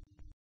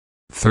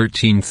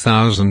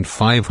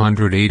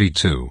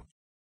 13,582,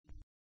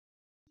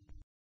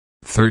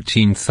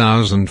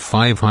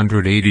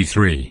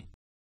 13,583,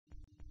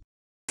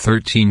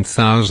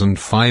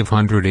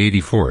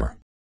 13,584,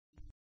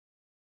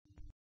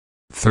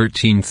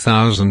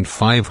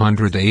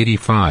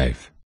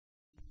 13,585,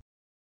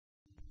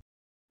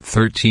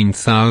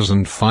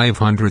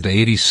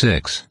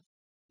 13,586,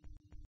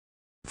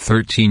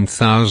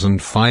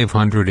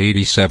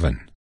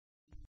 13,587,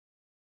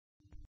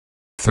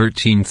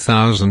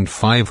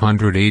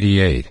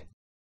 13,588,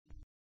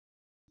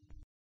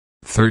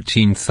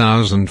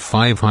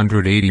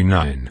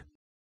 13,589,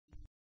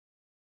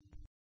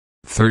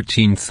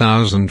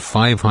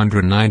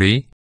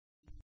 13,590,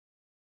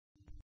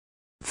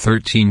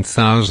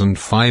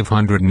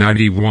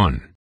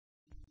 13,591,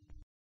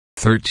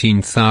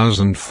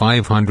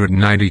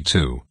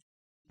 13,592,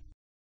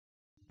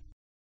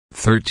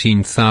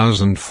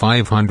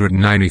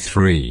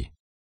 13,593,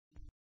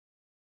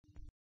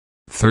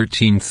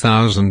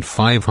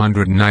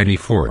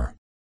 13,594,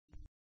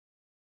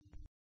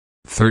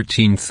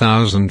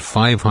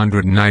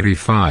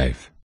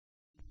 13,595,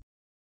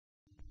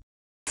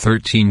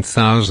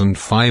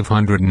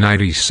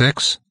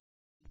 13,596,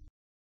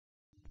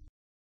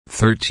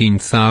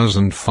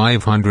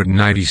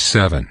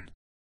 13,597,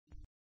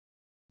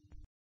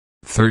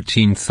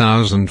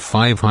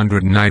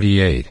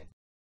 13,598,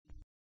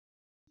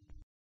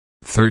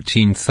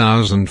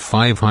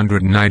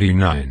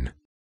 13,599,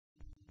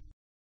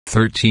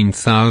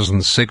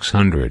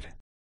 13,600,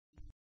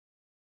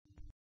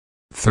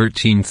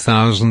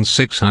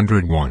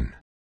 13,601,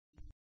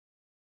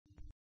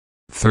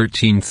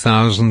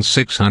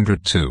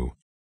 13,602,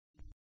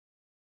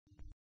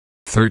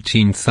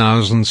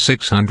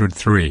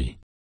 13,603,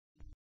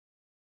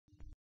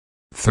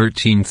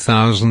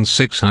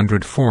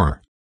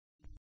 13,604,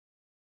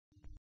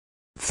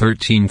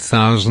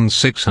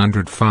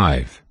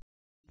 13,605,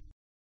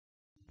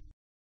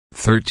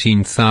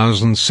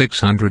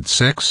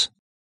 13,606,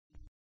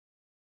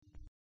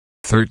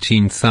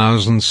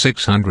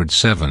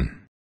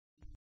 13,607,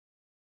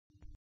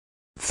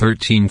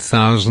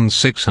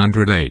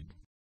 13,608,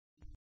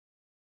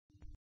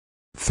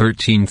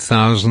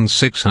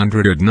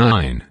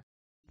 13,609,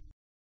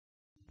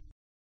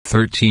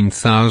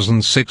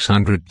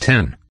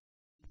 13,610,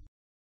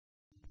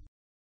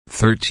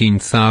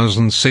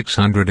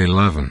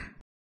 13,611,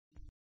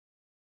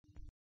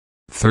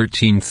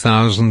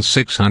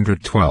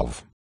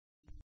 13,612,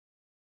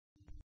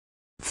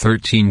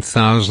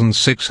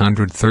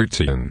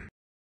 13,613,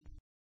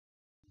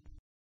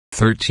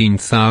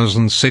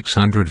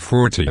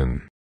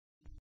 13,614,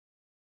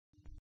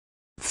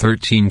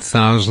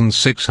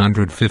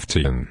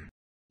 13,615,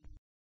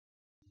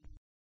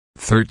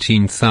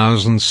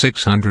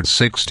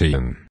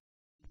 13,616,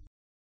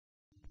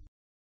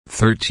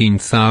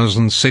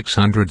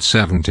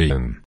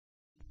 13,617,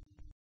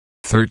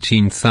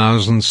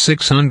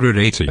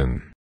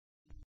 13,618,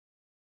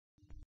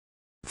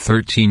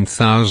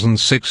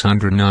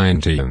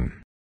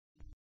 13,619,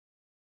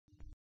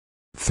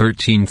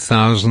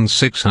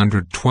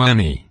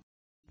 13,620,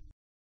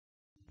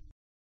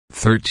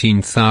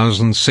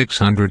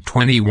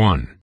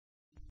 13,621,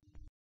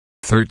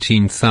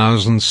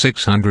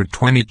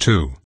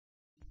 13,622,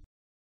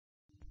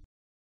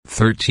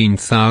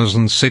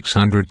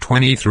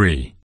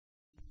 13,623,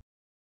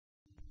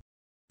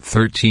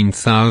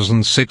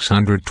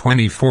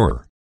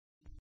 13,624,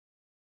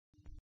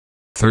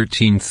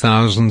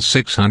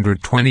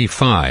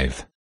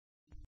 13,625,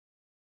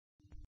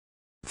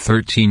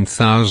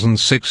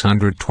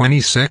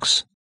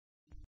 13,626,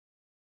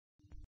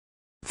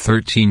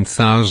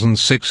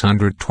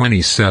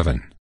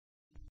 13,627,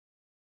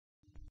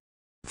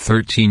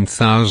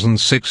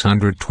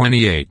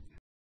 13,628,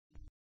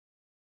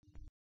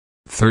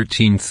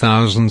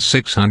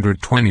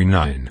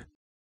 13,629,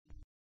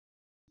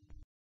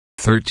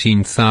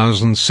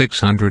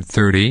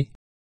 13,630,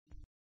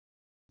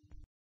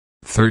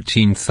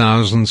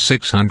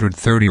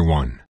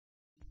 13,631,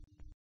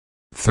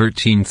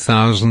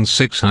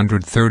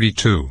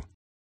 13,632,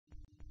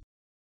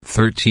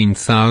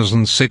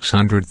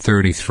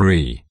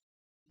 13,633,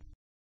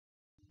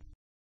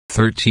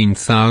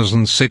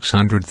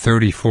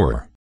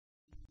 13,634,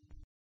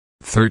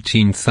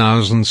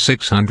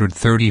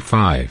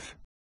 13,635,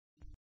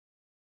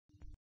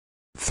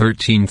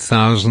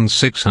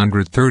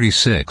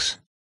 13,636,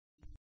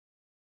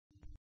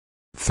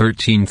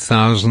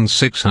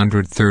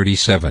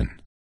 13,637,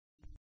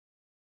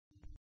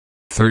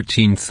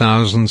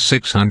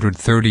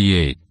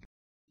 13,638,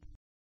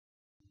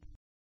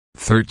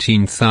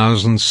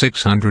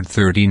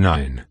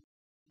 13,639,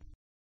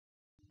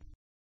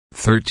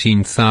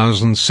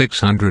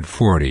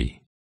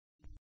 13,640,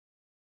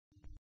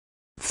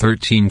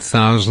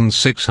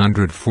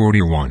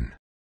 13,641,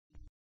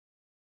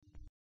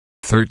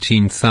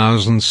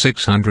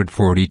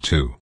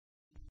 13,642,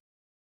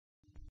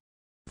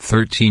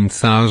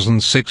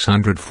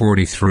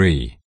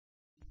 13,643,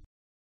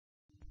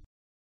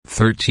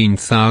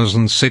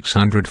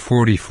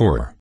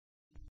 13,644,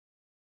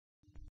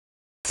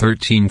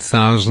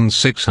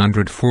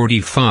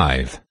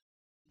 13,645,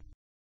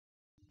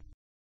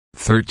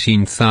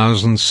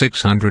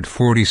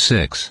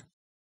 13,646,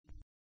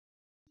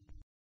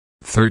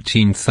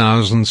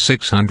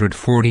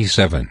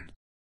 13,647,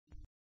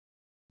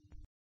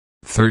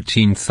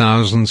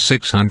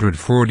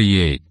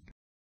 13,648,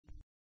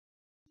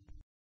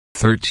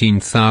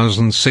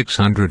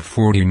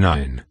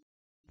 13,649,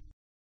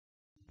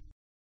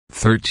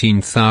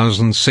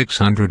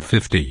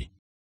 13,650,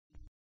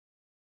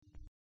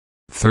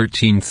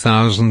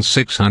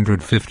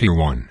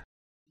 13,651,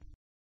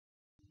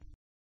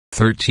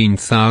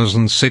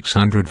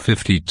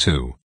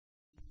 13,652,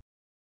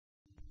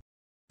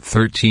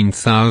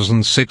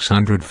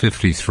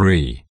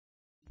 13,653,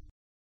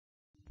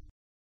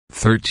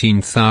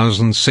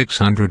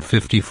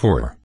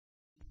 13,654,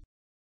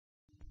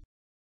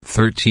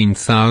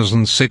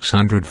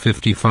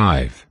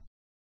 13,655,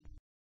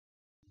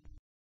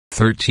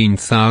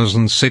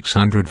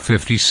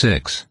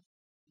 13,656,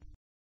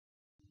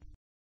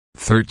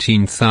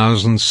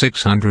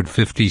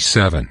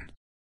 13,657,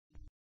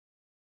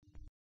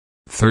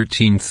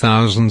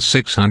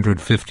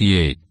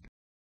 13,658,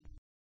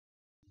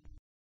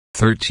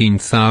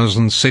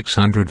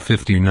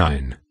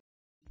 13,659,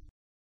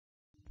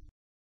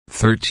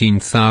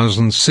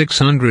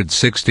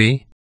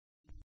 13,660,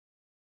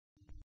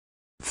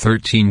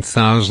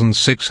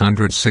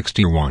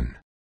 13,661,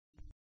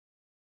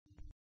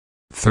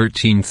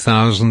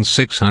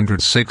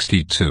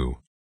 13,662,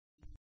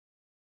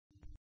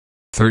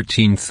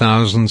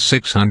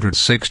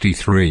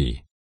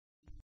 13,663,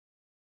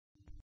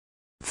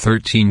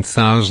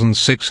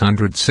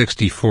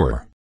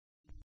 13,664,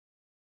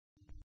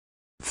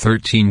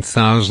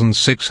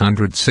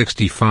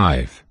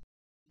 13,665,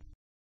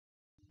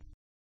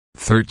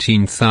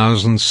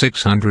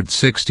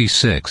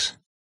 13,666,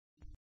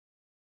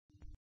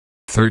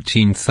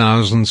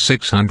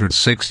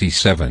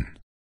 13,667,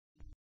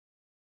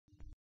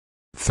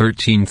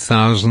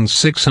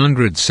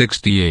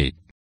 13,668,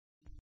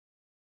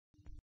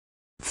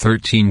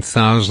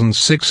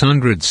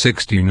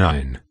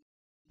 13,669,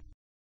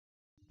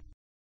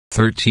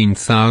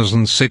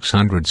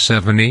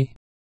 13,670,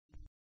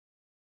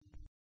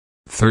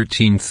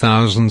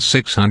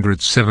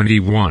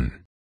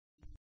 13,671,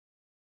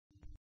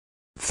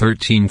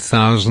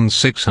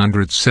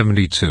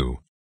 13,672,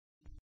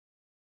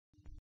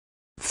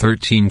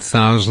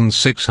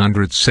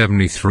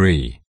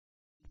 13,673,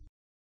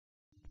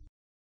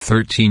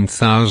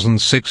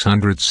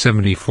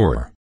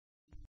 13,674,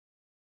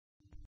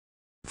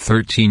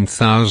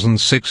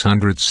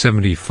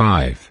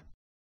 13,675,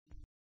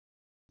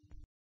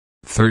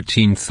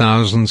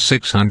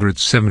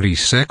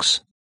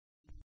 13,676,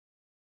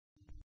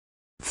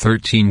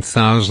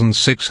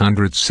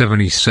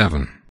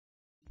 13,677,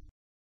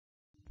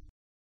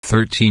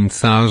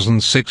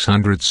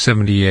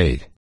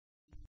 13,678,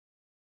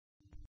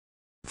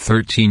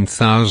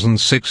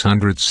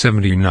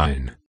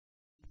 13,679,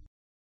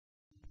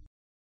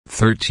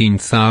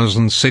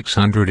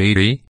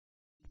 13,680,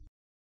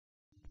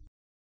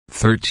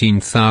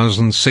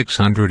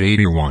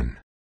 13,681,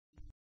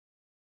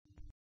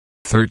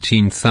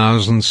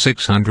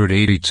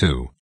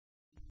 13,682,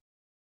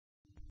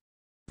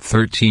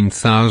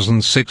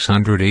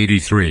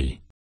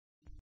 13,683,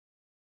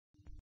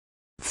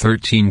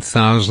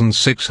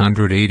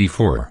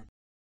 13,684,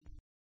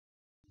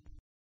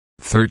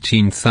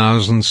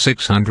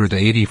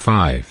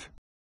 13,685,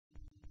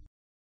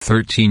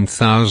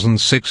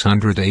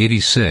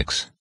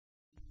 13,686,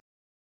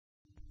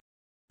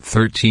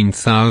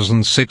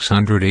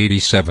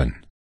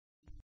 13,687,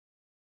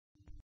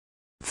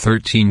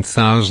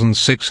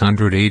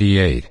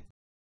 13,688,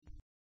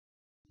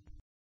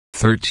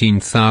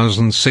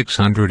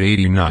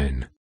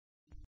 13,689,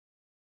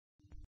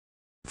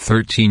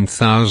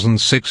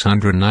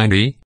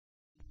 13,690,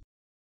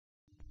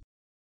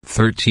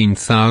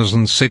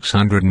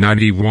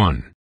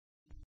 13,691,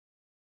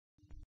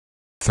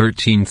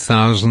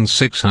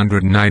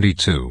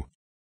 13,692,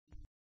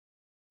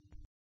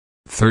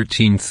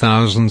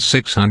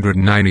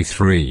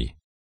 13,693,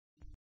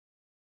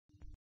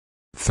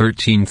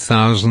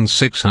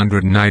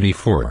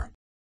 13,694,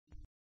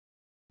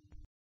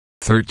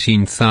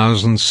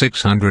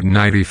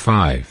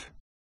 13,695,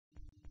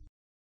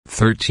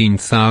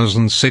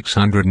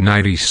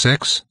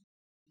 13,696,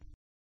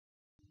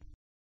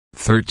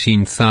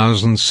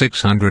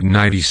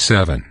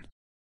 13,697,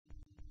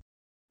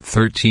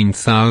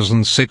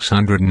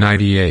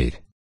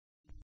 13,698,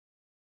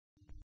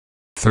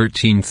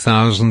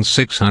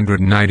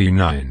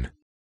 13,699,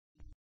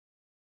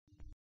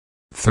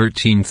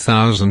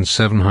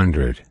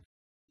 13,700,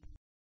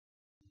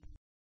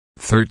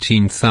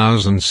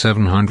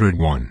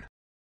 13,701,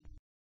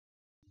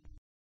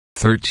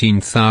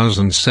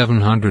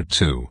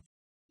 13,702,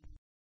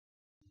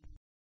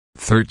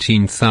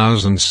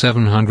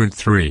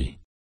 13,703,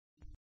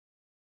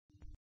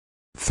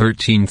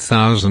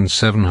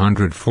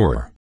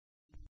 13,704,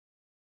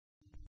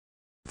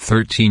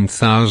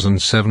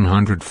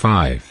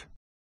 13,705,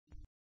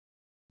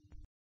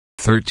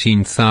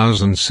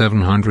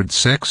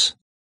 13,706,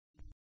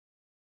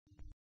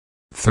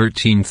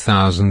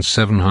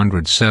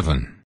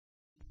 13,707,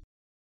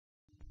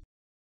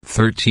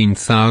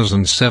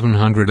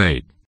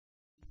 13,708,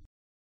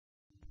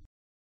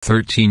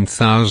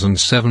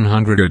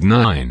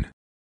 13,709,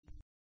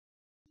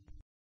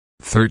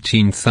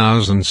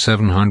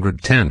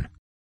 13,710,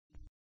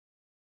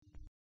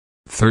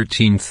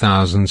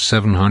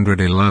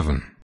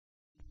 13,711,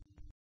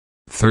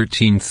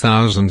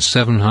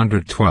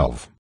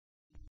 13,712,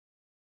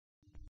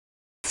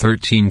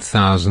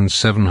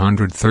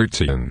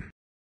 13,713,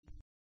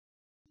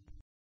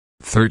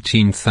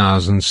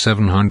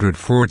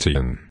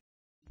 13,714,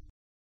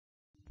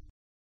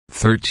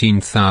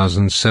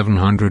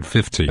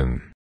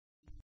 13,715,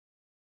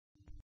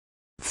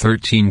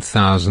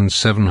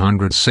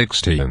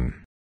 13,716,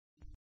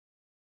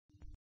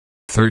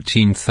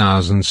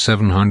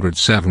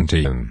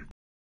 13,717,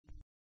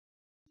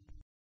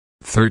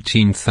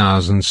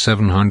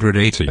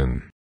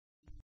 13,718,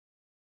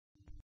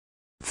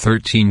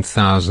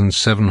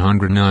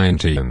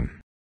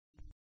 13,719,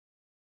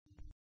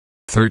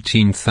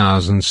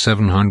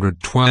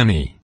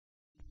 13,720,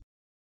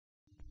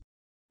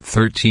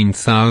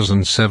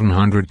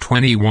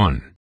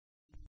 13,721,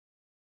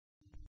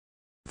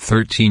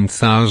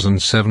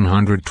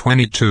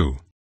 13,722,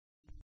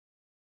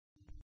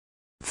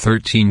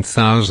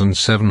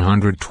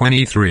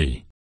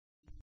 13,723,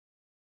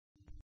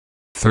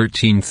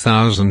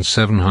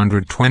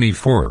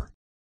 13,724,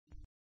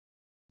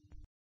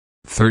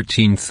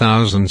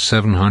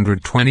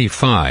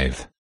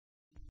 13,725,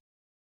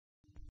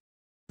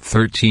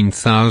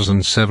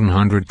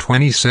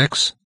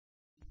 13,726,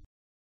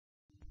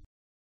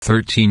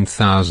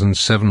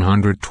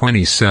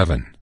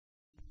 13,727,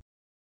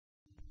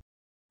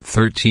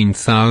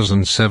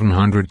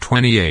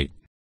 13,728,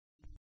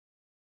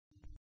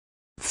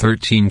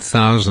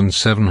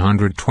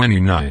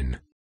 13,729,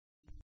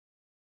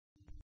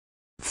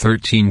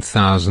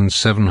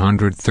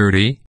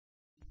 13,730,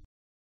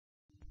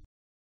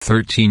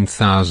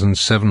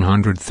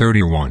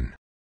 13,731,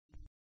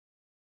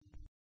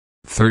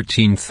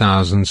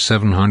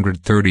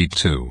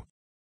 13,732,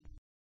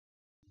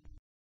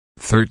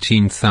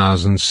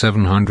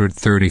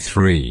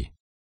 13,733,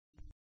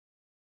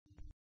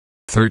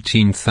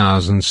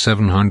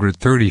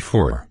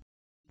 13,734,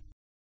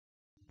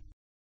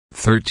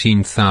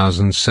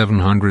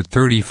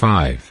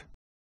 13,735,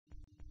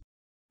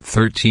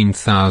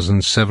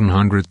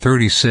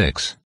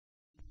 13,736,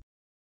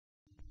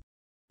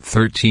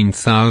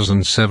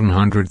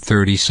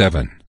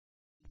 13,737,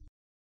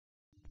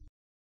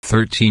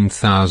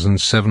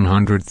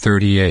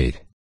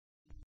 13,738,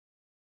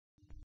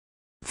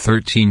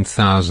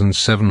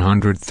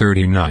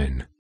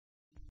 13,739,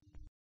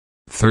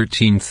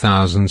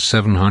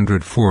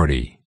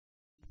 13,740,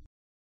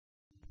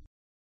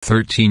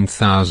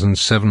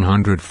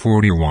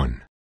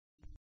 13,741,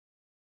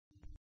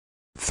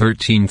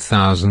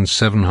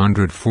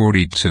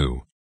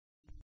 13,742,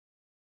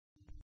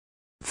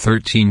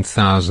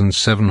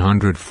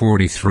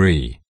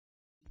 13,743,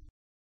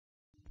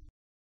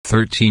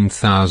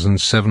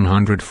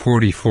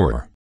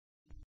 13,744,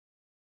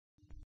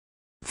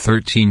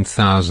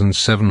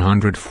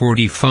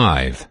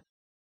 13,745,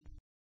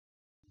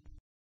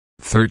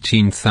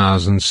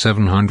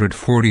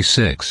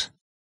 13,746,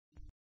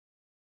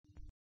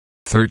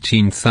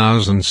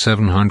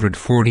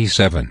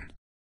 13,747,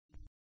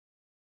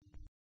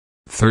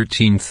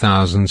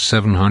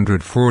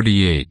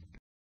 13,748,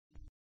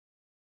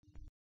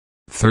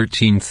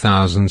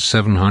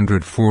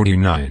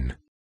 13,749,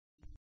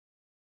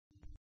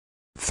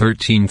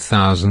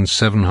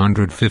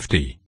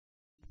 13,750,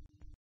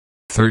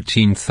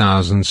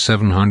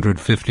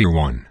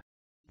 13,751,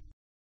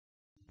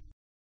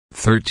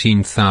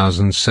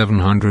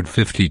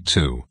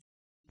 13,752,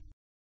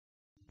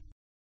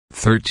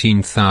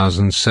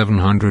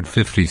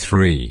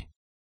 13,753,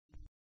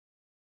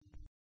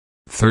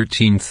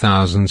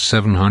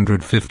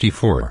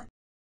 13,754,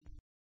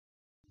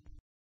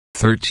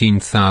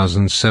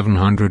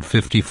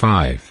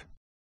 13,755,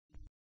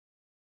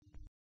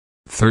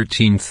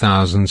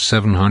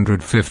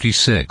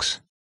 13,756,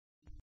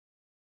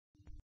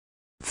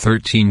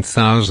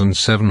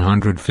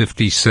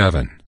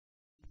 13,757,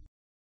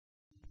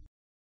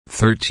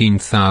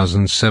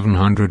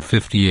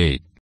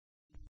 13,758,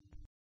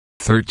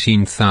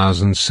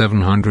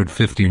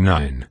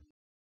 13,759,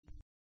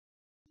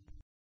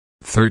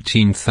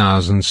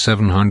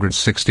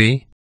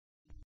 13,760,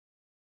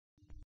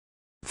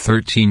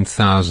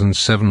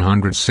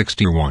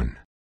 13,761,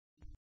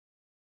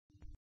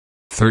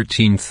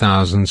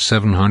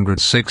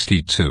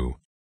 13,762,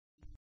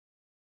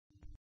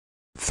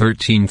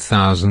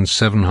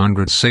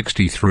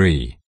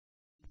 13,763,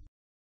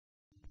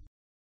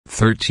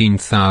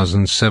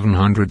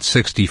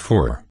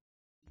 13,764,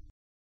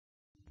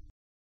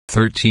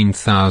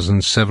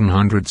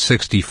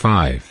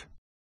 13,765,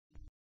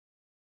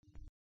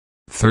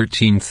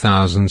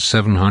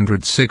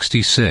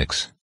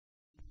 13,766,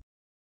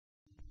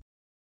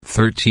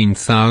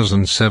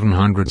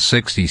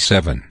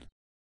 13,767,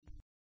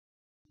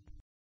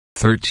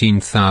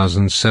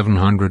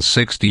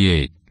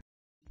 13,768,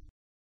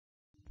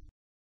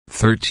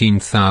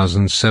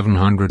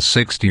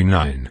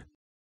 13,769,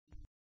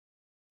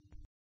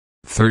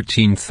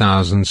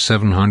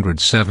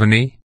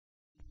 13,770,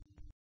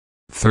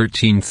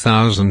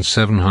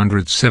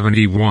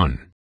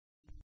 13,771,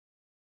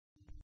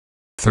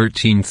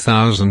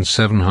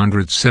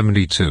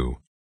 13,772,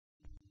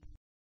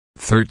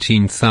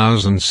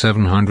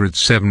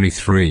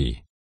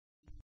 13,773,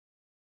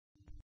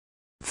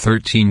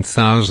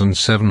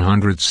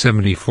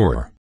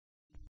 13,774,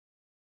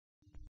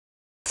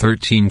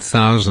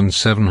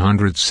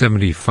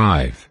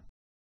 13,775,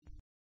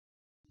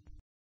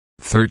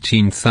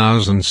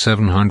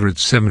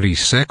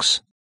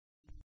 13,776,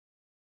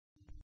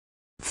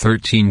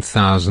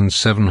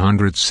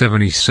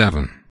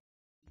 13,777,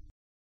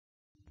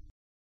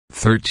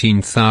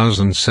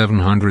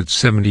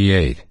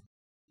 13,778,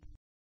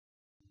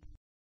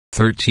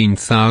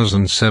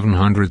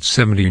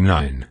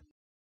 13,779,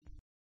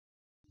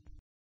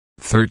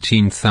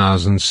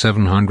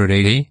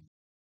 13,780,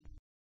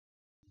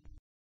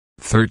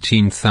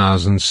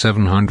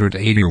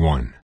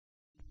 13,781,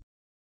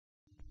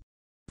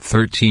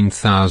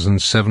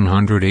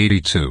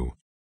 13,782,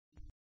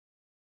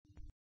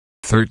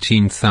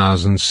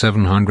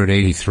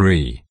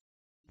 13,783,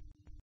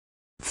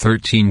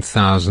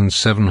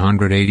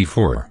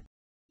 13,784,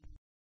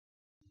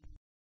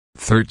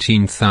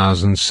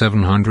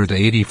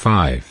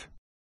 13,785,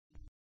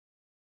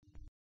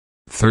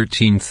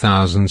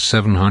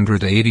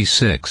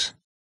 13,786,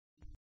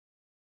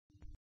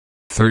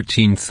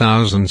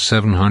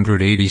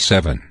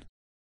 13,787,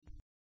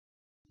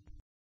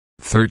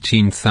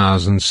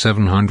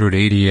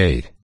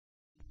 13,788,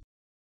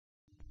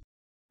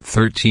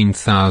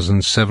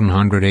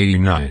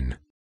 13,789,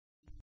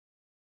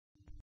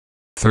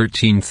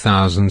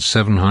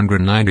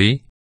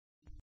 13,790,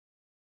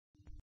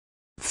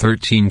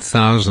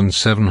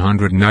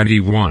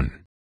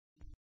 13,791,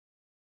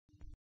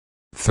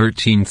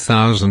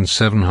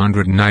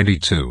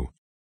 13,792,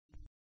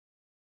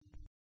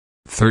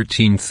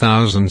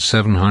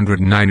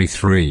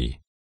 13,793,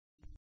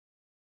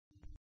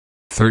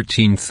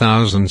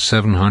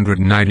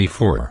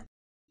 13,794,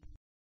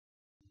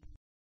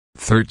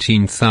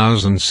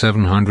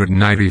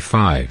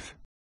 13,795,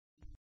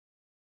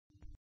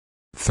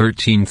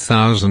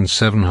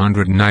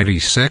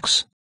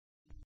 13,796,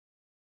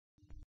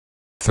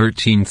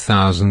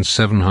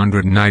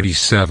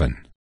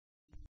 13,797,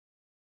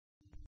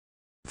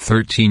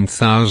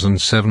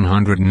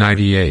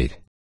 13,798,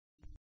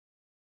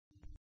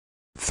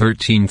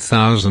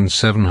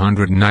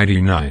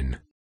 13,799,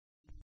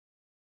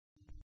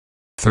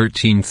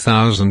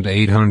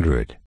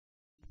 13,800,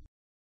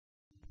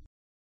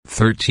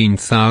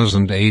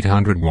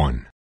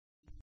 13,801,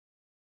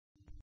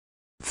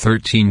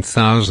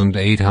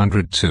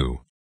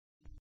 13,802,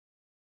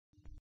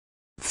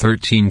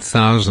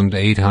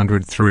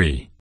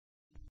 13,803,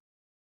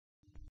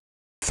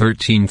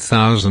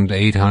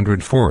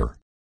 13,804,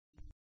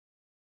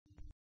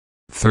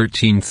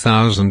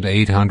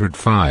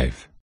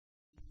 13,805,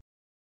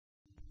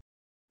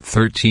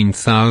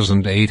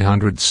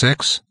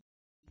 13,806,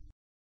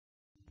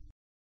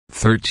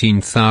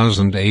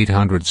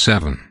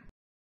 13,807,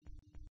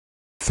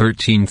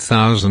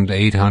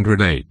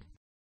 13,808,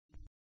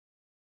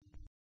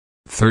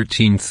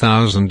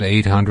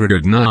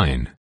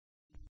 13,809,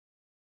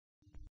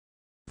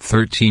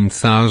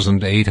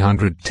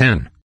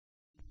 13,810,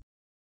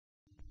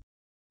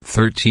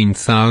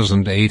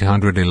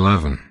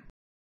 13,811,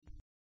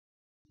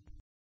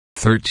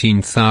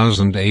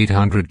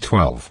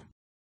 13,812,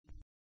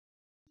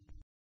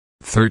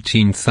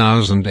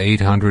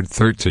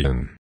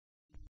 13,813,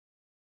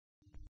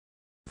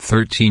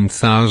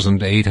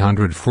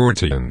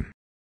 13,814,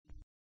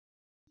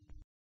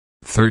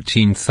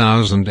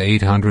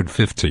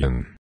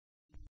 13,815,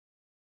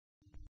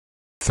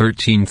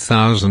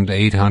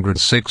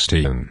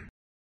 13,816,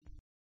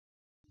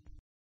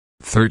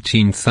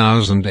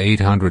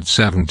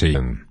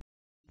 13,817,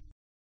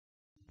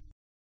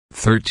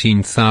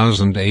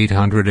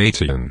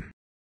 13,818,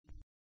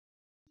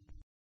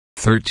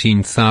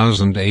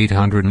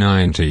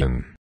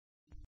 13,819,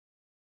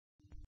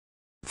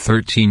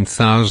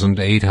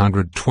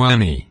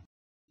 13,820,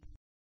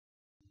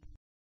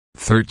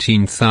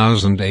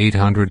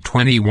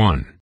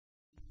 13,821,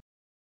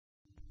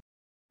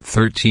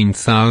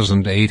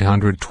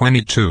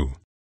 13,822,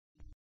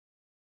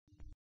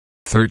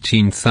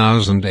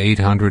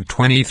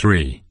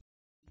 13,823,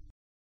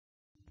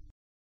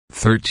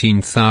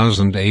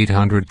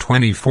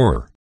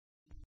 13,824,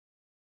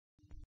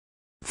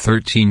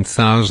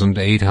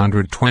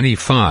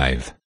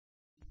 13,825,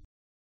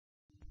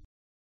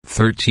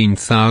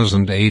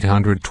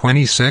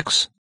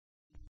 13,826,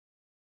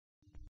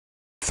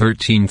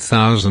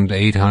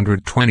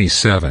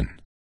 13,827,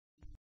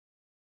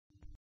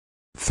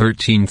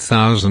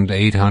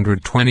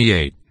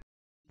 13,828,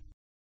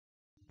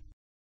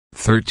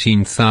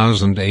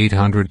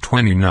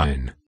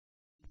 13,829,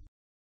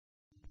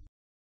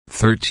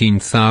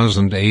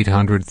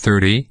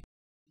 13,830,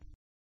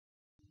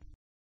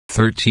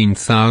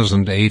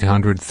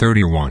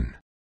 13,831,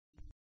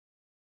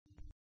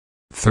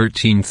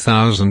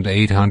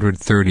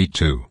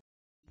 13,832,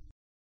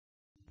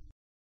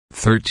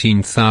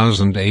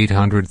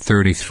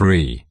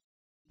 13,833,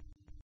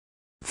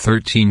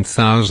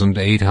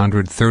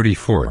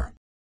 13,834,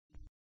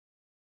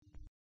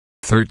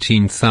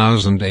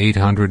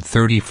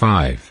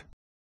 13,835,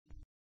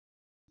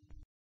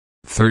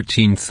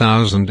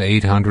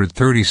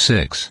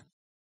 13,836,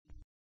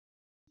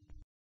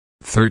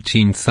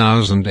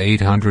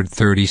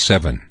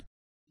 13,837,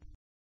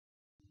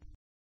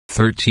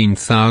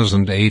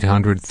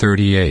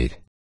 13,838,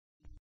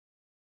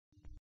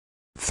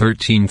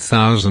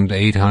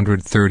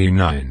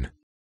 13,839,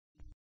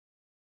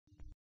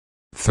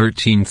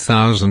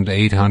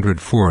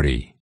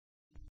 13,840,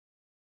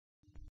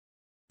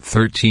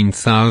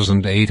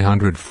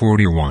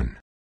 13,841,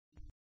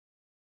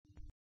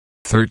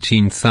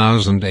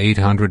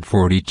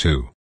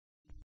 13,842,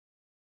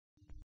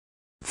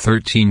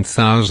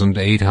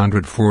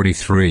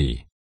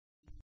 13,843,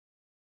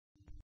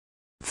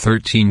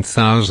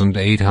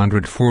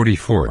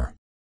 13,844,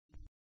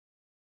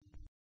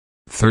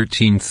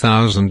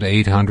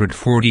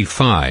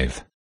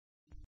 13,845,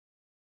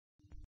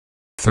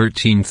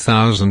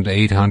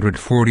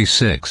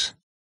 13,846,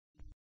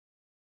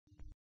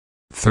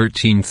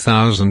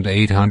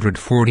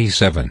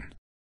 13,847,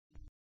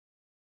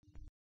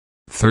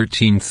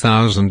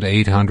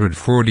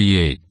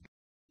 13,848,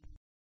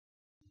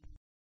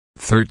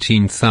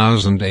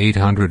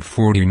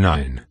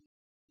 13,849,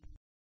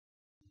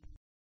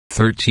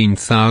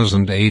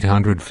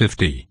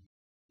 13,850,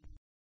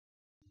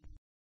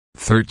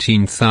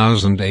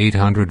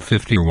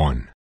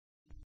 13,851,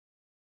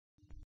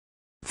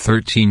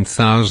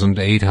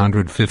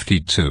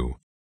 13,852,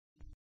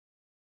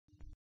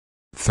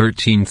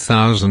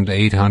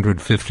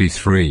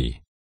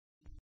 13,853,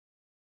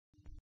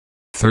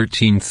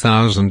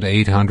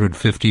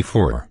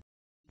 13,854,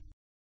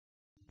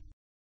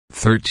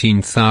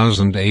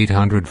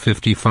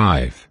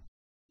 13,855,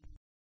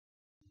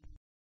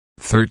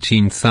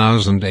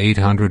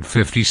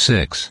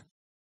 13,856,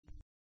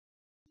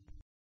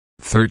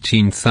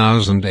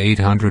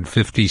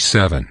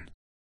 13,857,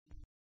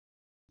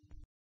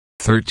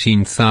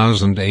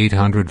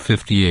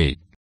 13,858,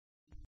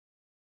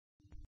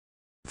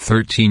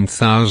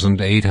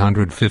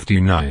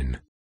 13,859,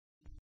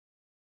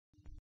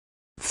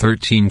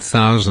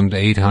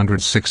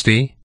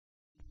 13,860,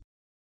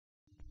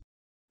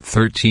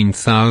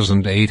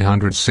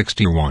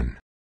 13,861,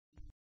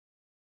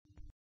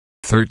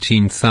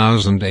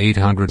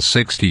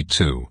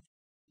 13,862,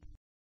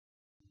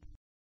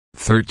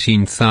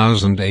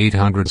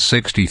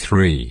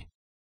 13,863,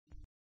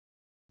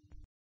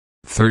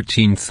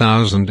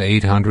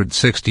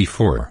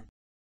 13,864,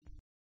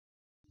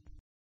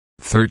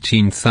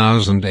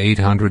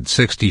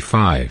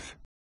 13,865,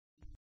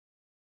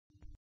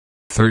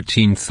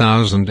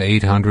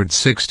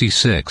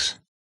 13,866,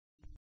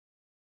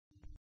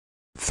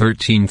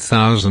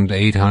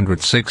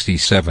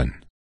 13,867,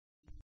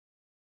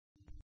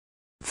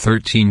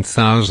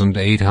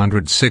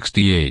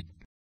 13,868,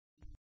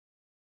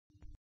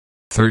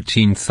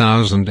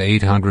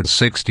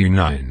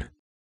 13,869,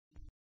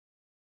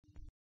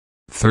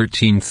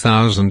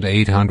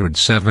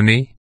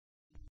 13,870,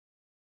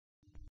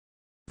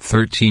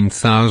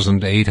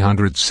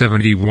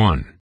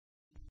 13,871,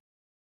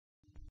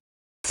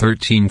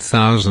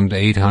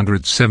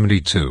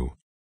 13,872,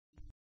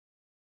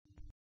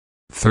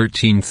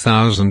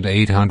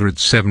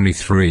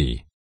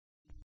 13,873,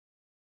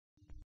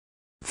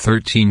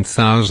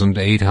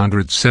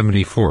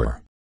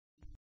 13,874,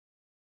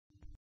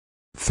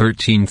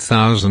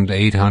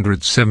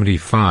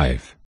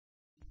 13,875,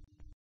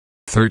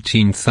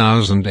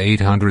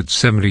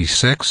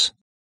 13,876,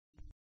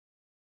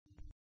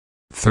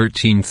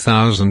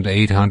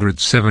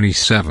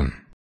 13,877,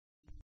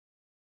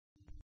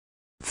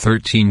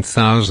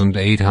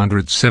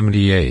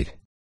 13,878,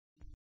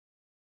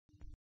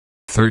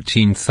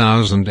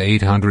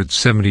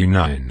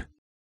 13,879,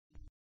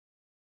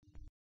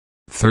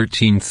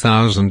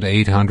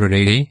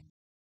 13,880,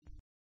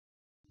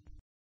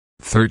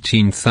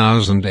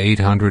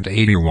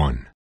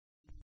 13,881,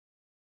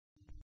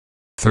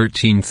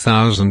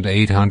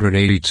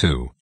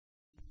 13,882,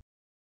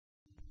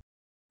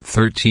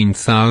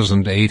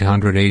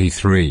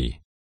 13,883,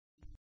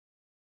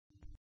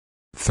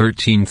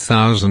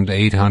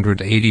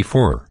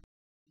 13,884,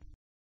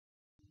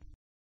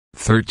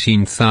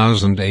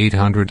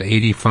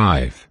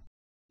 13,885,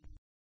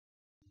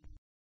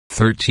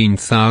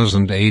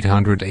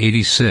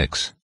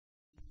 13,886,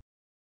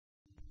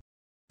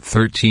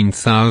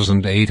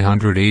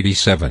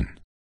 13,887,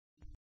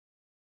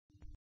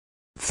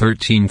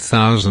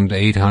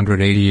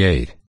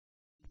 13,888,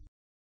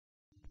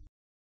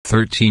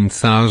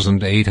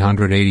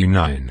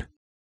 13,889,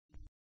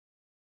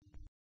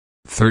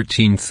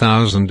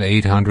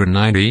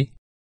 13,890,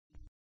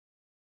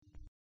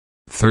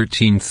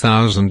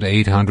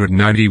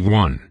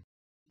 13,891,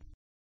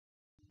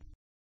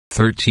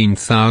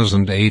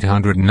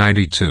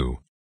 13,892,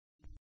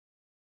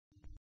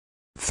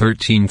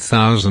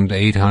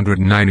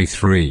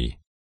 13,893,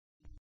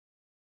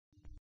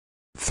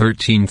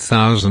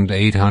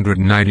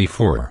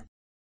 13,894,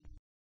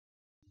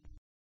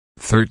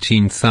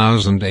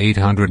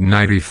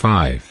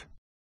 13,895,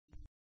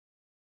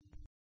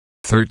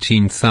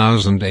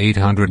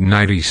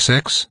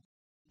 13,896,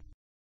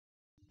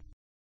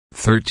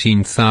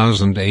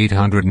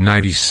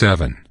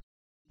 13,897,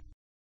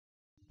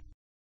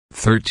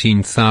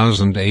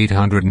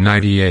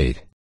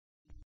 13,898,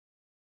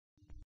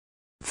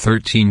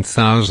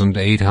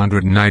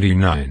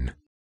 13,899,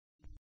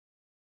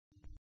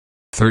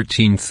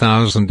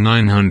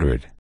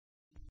 13,900,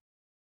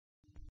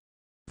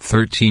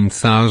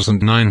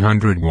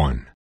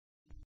 13,901,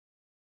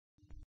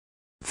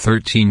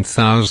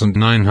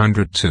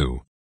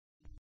 13,902,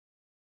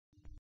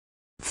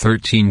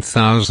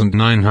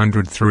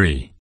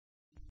 13,903,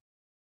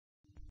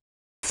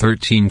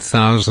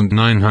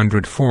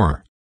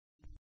 13,904,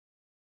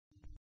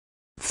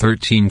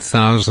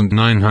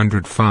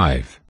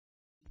 13,905,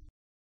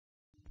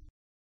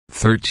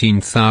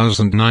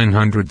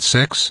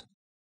 13,906,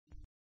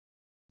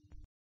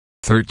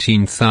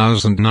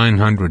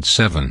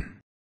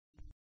 13,907,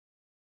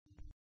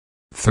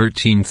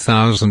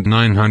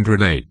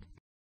 13,908,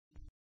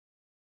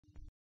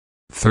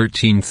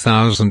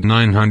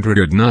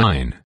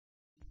 13,909,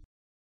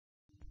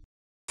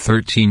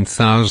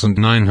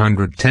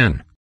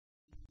 13,910,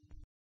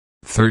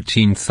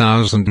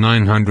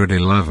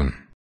 13,911,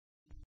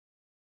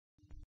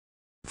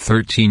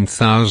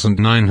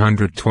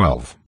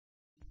 13,912,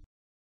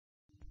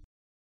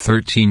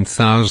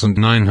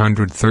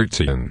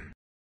 13,913,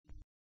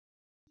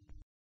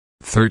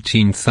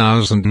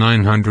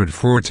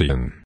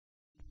 13,914,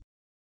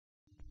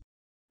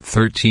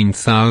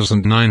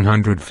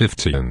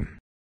 13,915,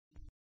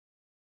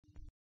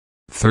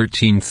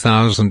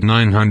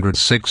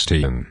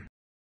 13,916,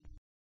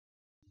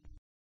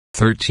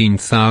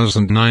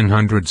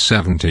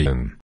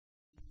 13,917,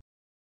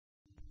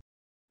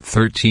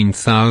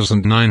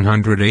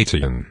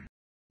 13,918,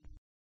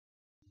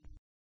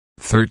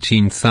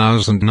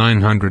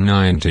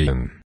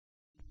 13,919,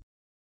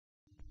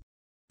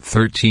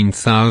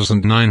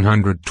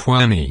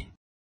 13,920,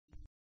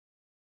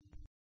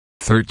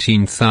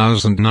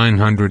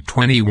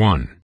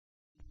 13,921,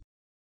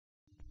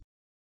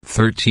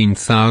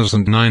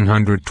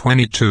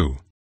 13,922,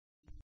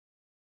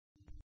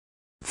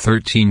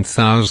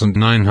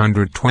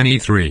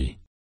 13,923,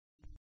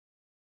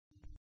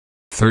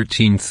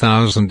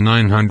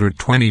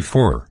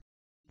 13,924,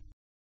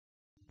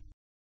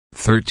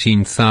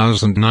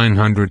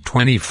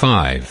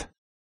 13,925,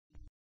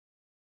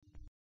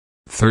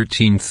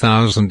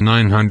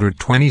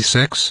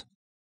 13,926,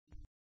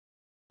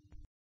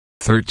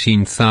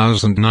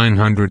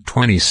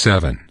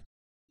 13,927,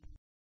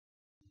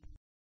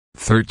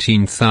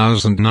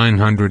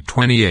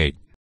 13,928,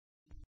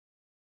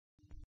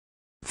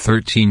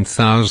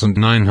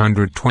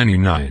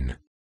 13,929,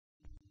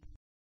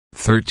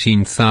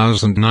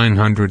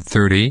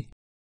 13,930,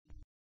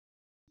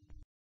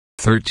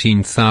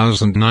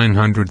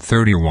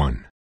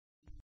 13,931,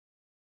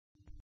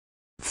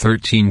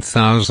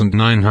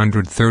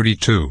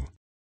 13,932,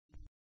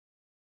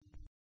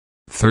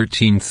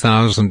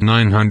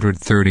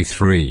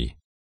 13,933,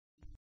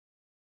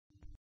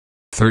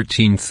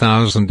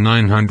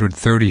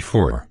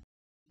 13,934,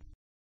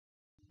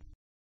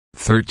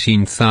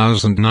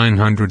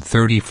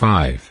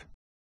 13,935,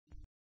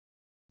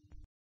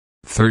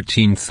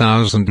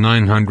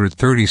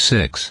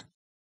 13,936,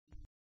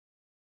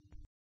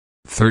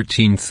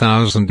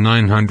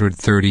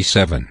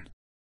 13,937,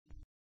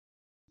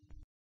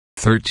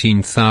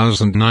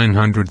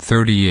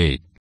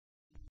 13,938,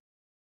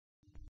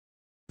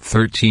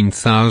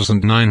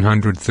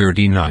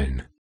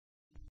 13,939,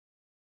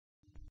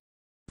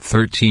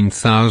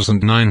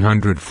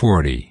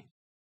 13,940,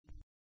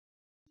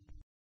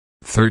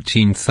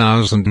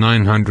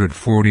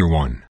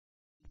 13,941,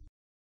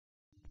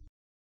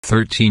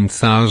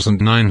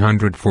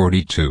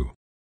 13,942,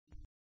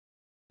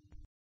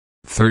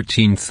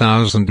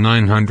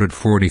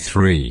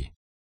 13,943,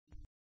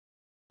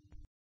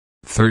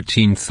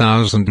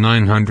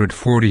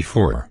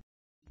 13,944,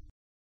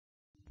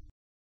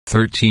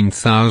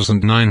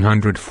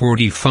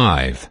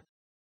 13,945,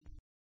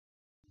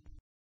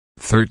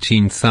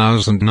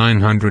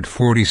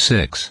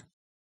 13,946,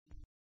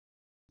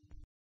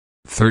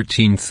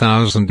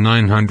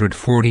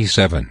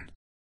 13,947,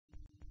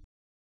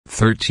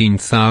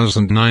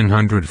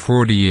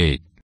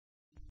 13,948,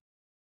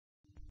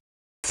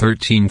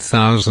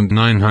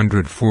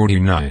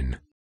 13,949,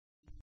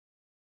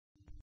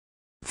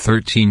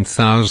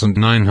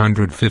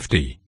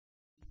 13,950,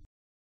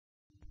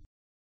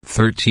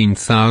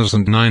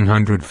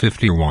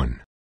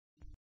 13,951,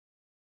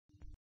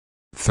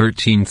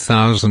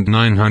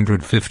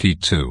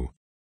 13,952,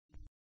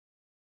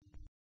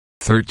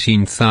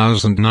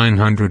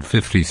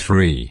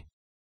 13,953,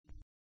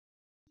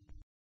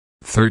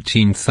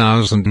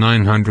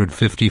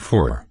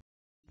 13,954,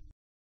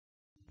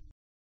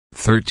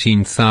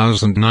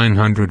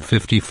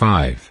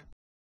 13,955,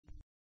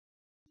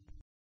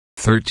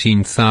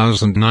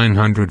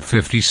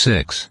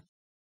 13,956,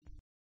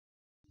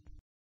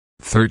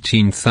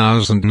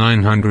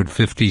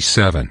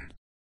 13,957,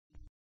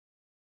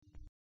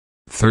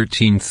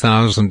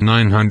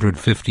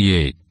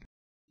 13,958,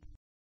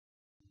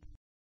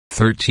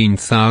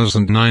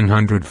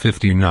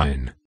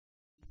 13,959,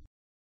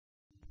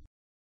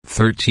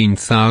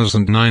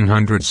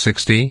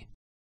 13,960,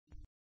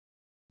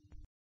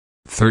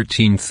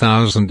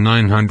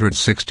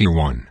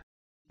 13,961,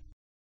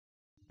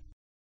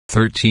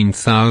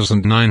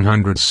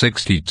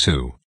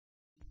 13,962,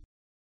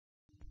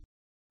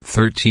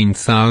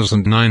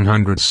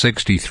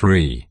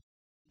 13,963,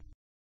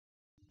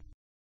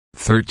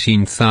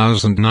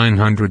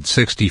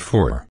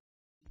 13,964,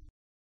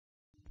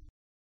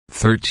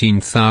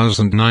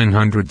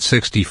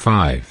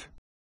 13,965,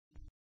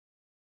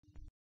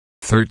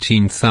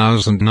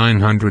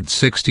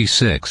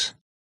 13,966,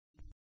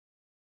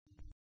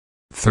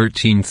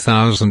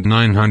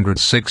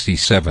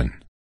 13,967,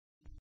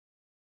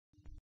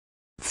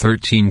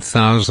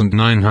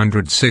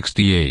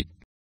 13,968,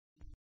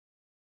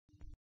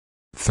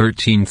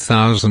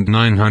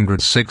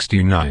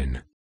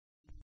 13,969,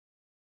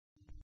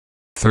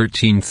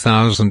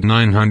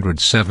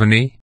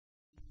 13,970,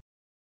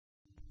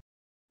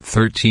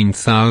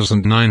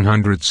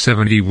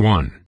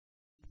 13,971,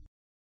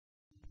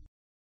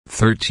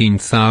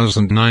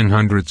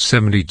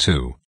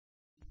 13,972,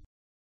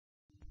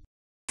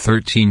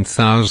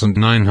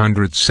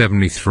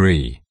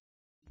 13,973,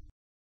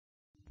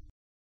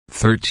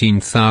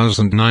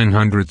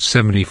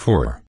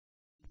 13,974,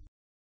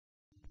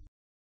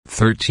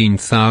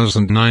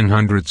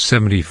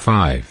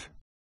 13,975,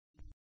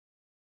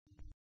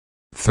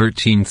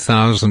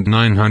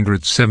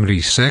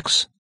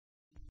 13,976,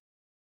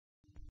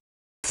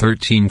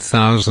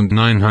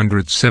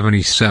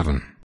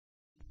 13,977,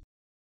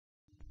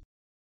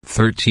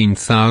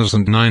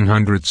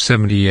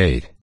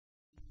 13,978,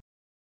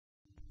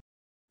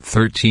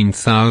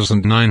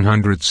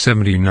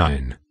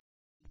 13,979,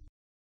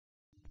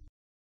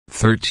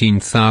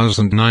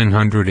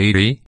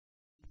 13,980,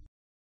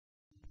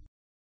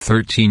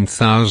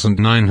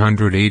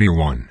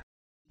 13,981,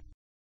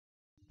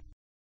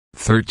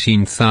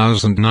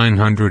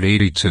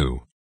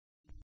 13,982,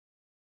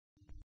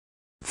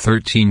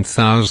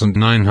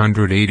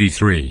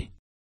 13,983,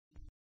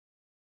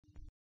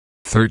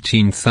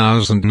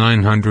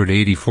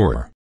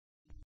 13,984,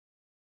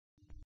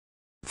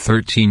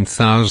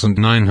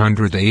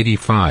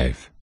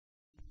 13,985,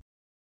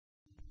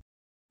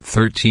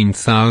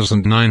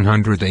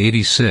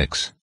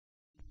 13,986,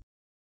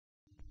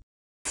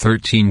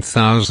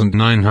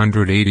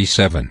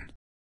 13,987,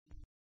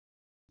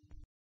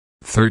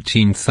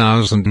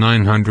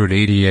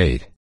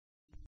 13,988,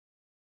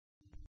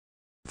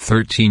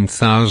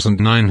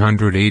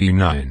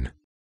 13,989,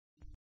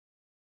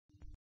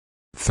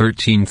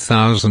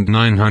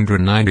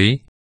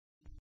 13,990,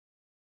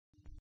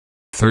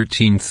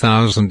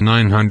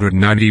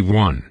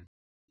 13,991,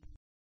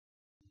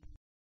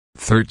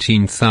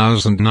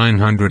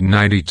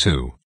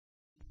 13,992,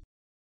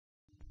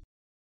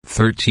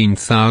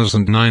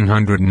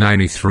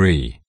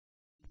 13,993,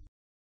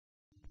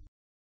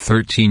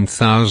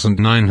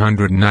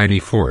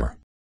 13,994,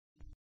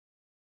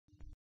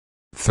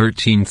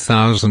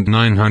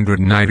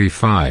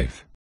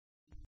 13,995,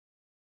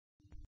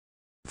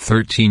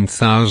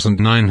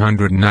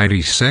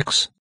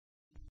 13,996,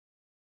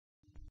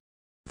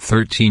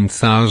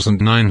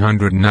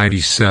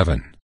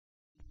 13,997,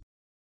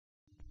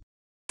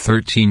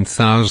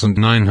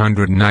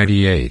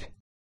 13,998,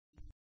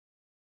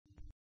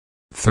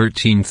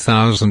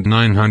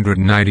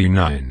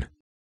 13,999,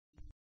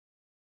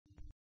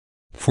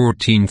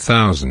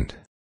 14,000.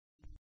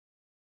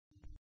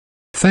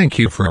 Thank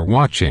you for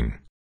watching.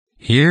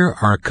 Here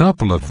are a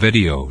couple of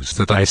videos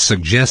that I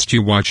suggest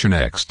you watch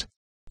next.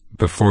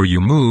 Before you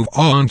move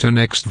on to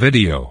next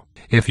video,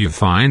 if you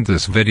find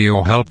this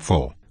video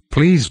helpful,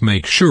 please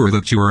make sure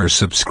that you are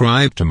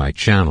subscribed to my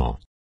channel.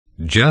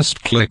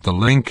 Just click the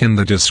link in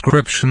the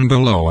description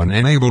below and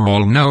enable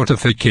all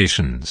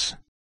notifications.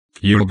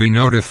 You'll be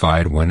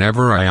notified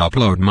whenever I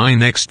upload my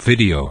next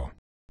video.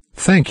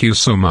 Thank you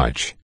so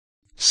much.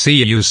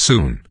 See you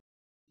soon.